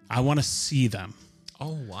 I want to see them.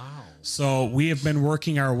 Oh, wow. So we have been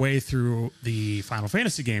working our way through the Final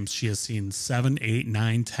Fantasy games. She has seen 7, 8,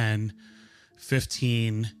 9, 10,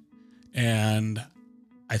 15. And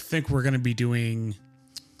I think we're going to be doing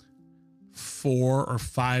 4 or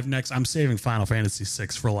 5 next. I'm saving Final Fantasy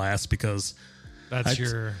 6 for last because that's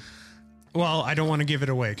well, I don't want to give it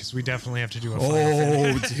away because we definitely have to do a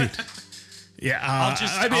Final Fantasy. Dude. Yeah.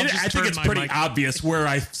 I think it's pretty obvious where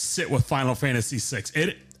I sit with Final Fantasy 6.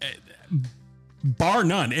 It bar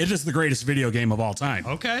none, it is the greatest video game of all time.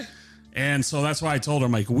 Okay. And so that's why I told her,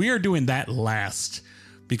 I'm like, we are doing that last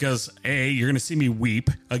because you're going to see me weep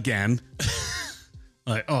again.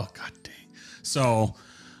 Like, oh God dang. So,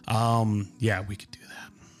 yeah, we could do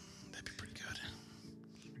that. That'd be pretty good.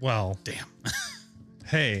 Well, damn.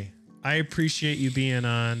 Hey, I appreciate you being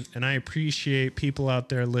on, and I appreciate people out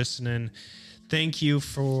there listening. Thank you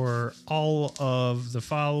for all of the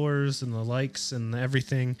followers and the likes and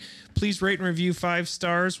everything. Please rate and review 5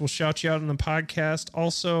 stars. We'll shout you out on the podcast.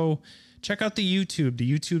 Also, check out the YouTube. The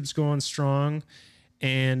YouTube's going strong,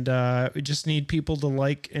 and we just need people to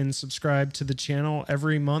like and subscribe to the channel.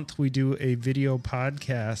 Every month we do a video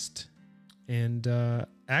podcast, and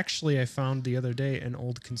actually I found the other day an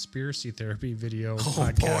old conspiracy therapy video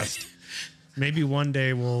podcast. Boy. Maybe one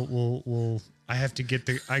day we'll I have to get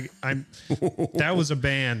I'm that was a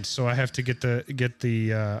band, so I have to get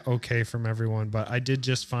the okay from everyone, but I did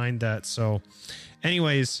just find that. So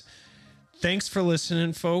anyways, thanks for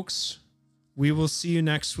listening, folks. We will see you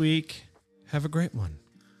next week. Have a great one.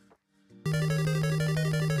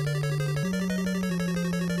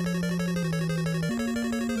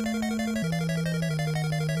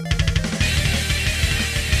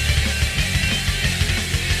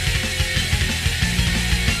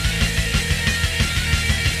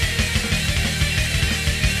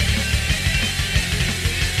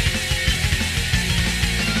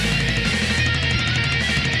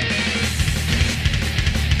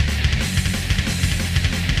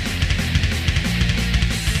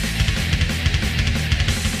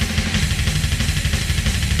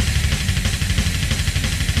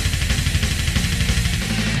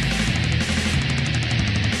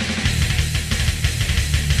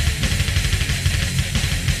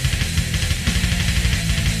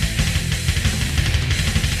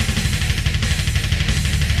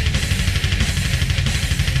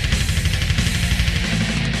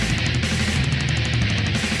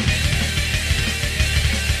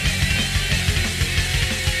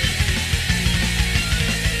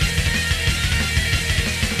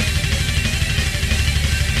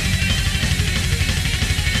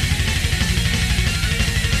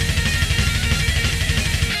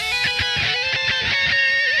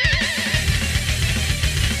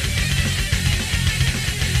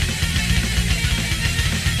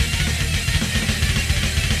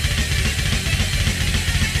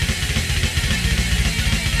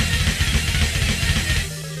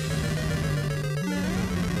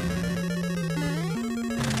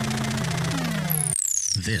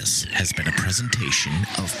 This has been a presentation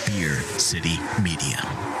of Beer City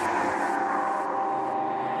Media.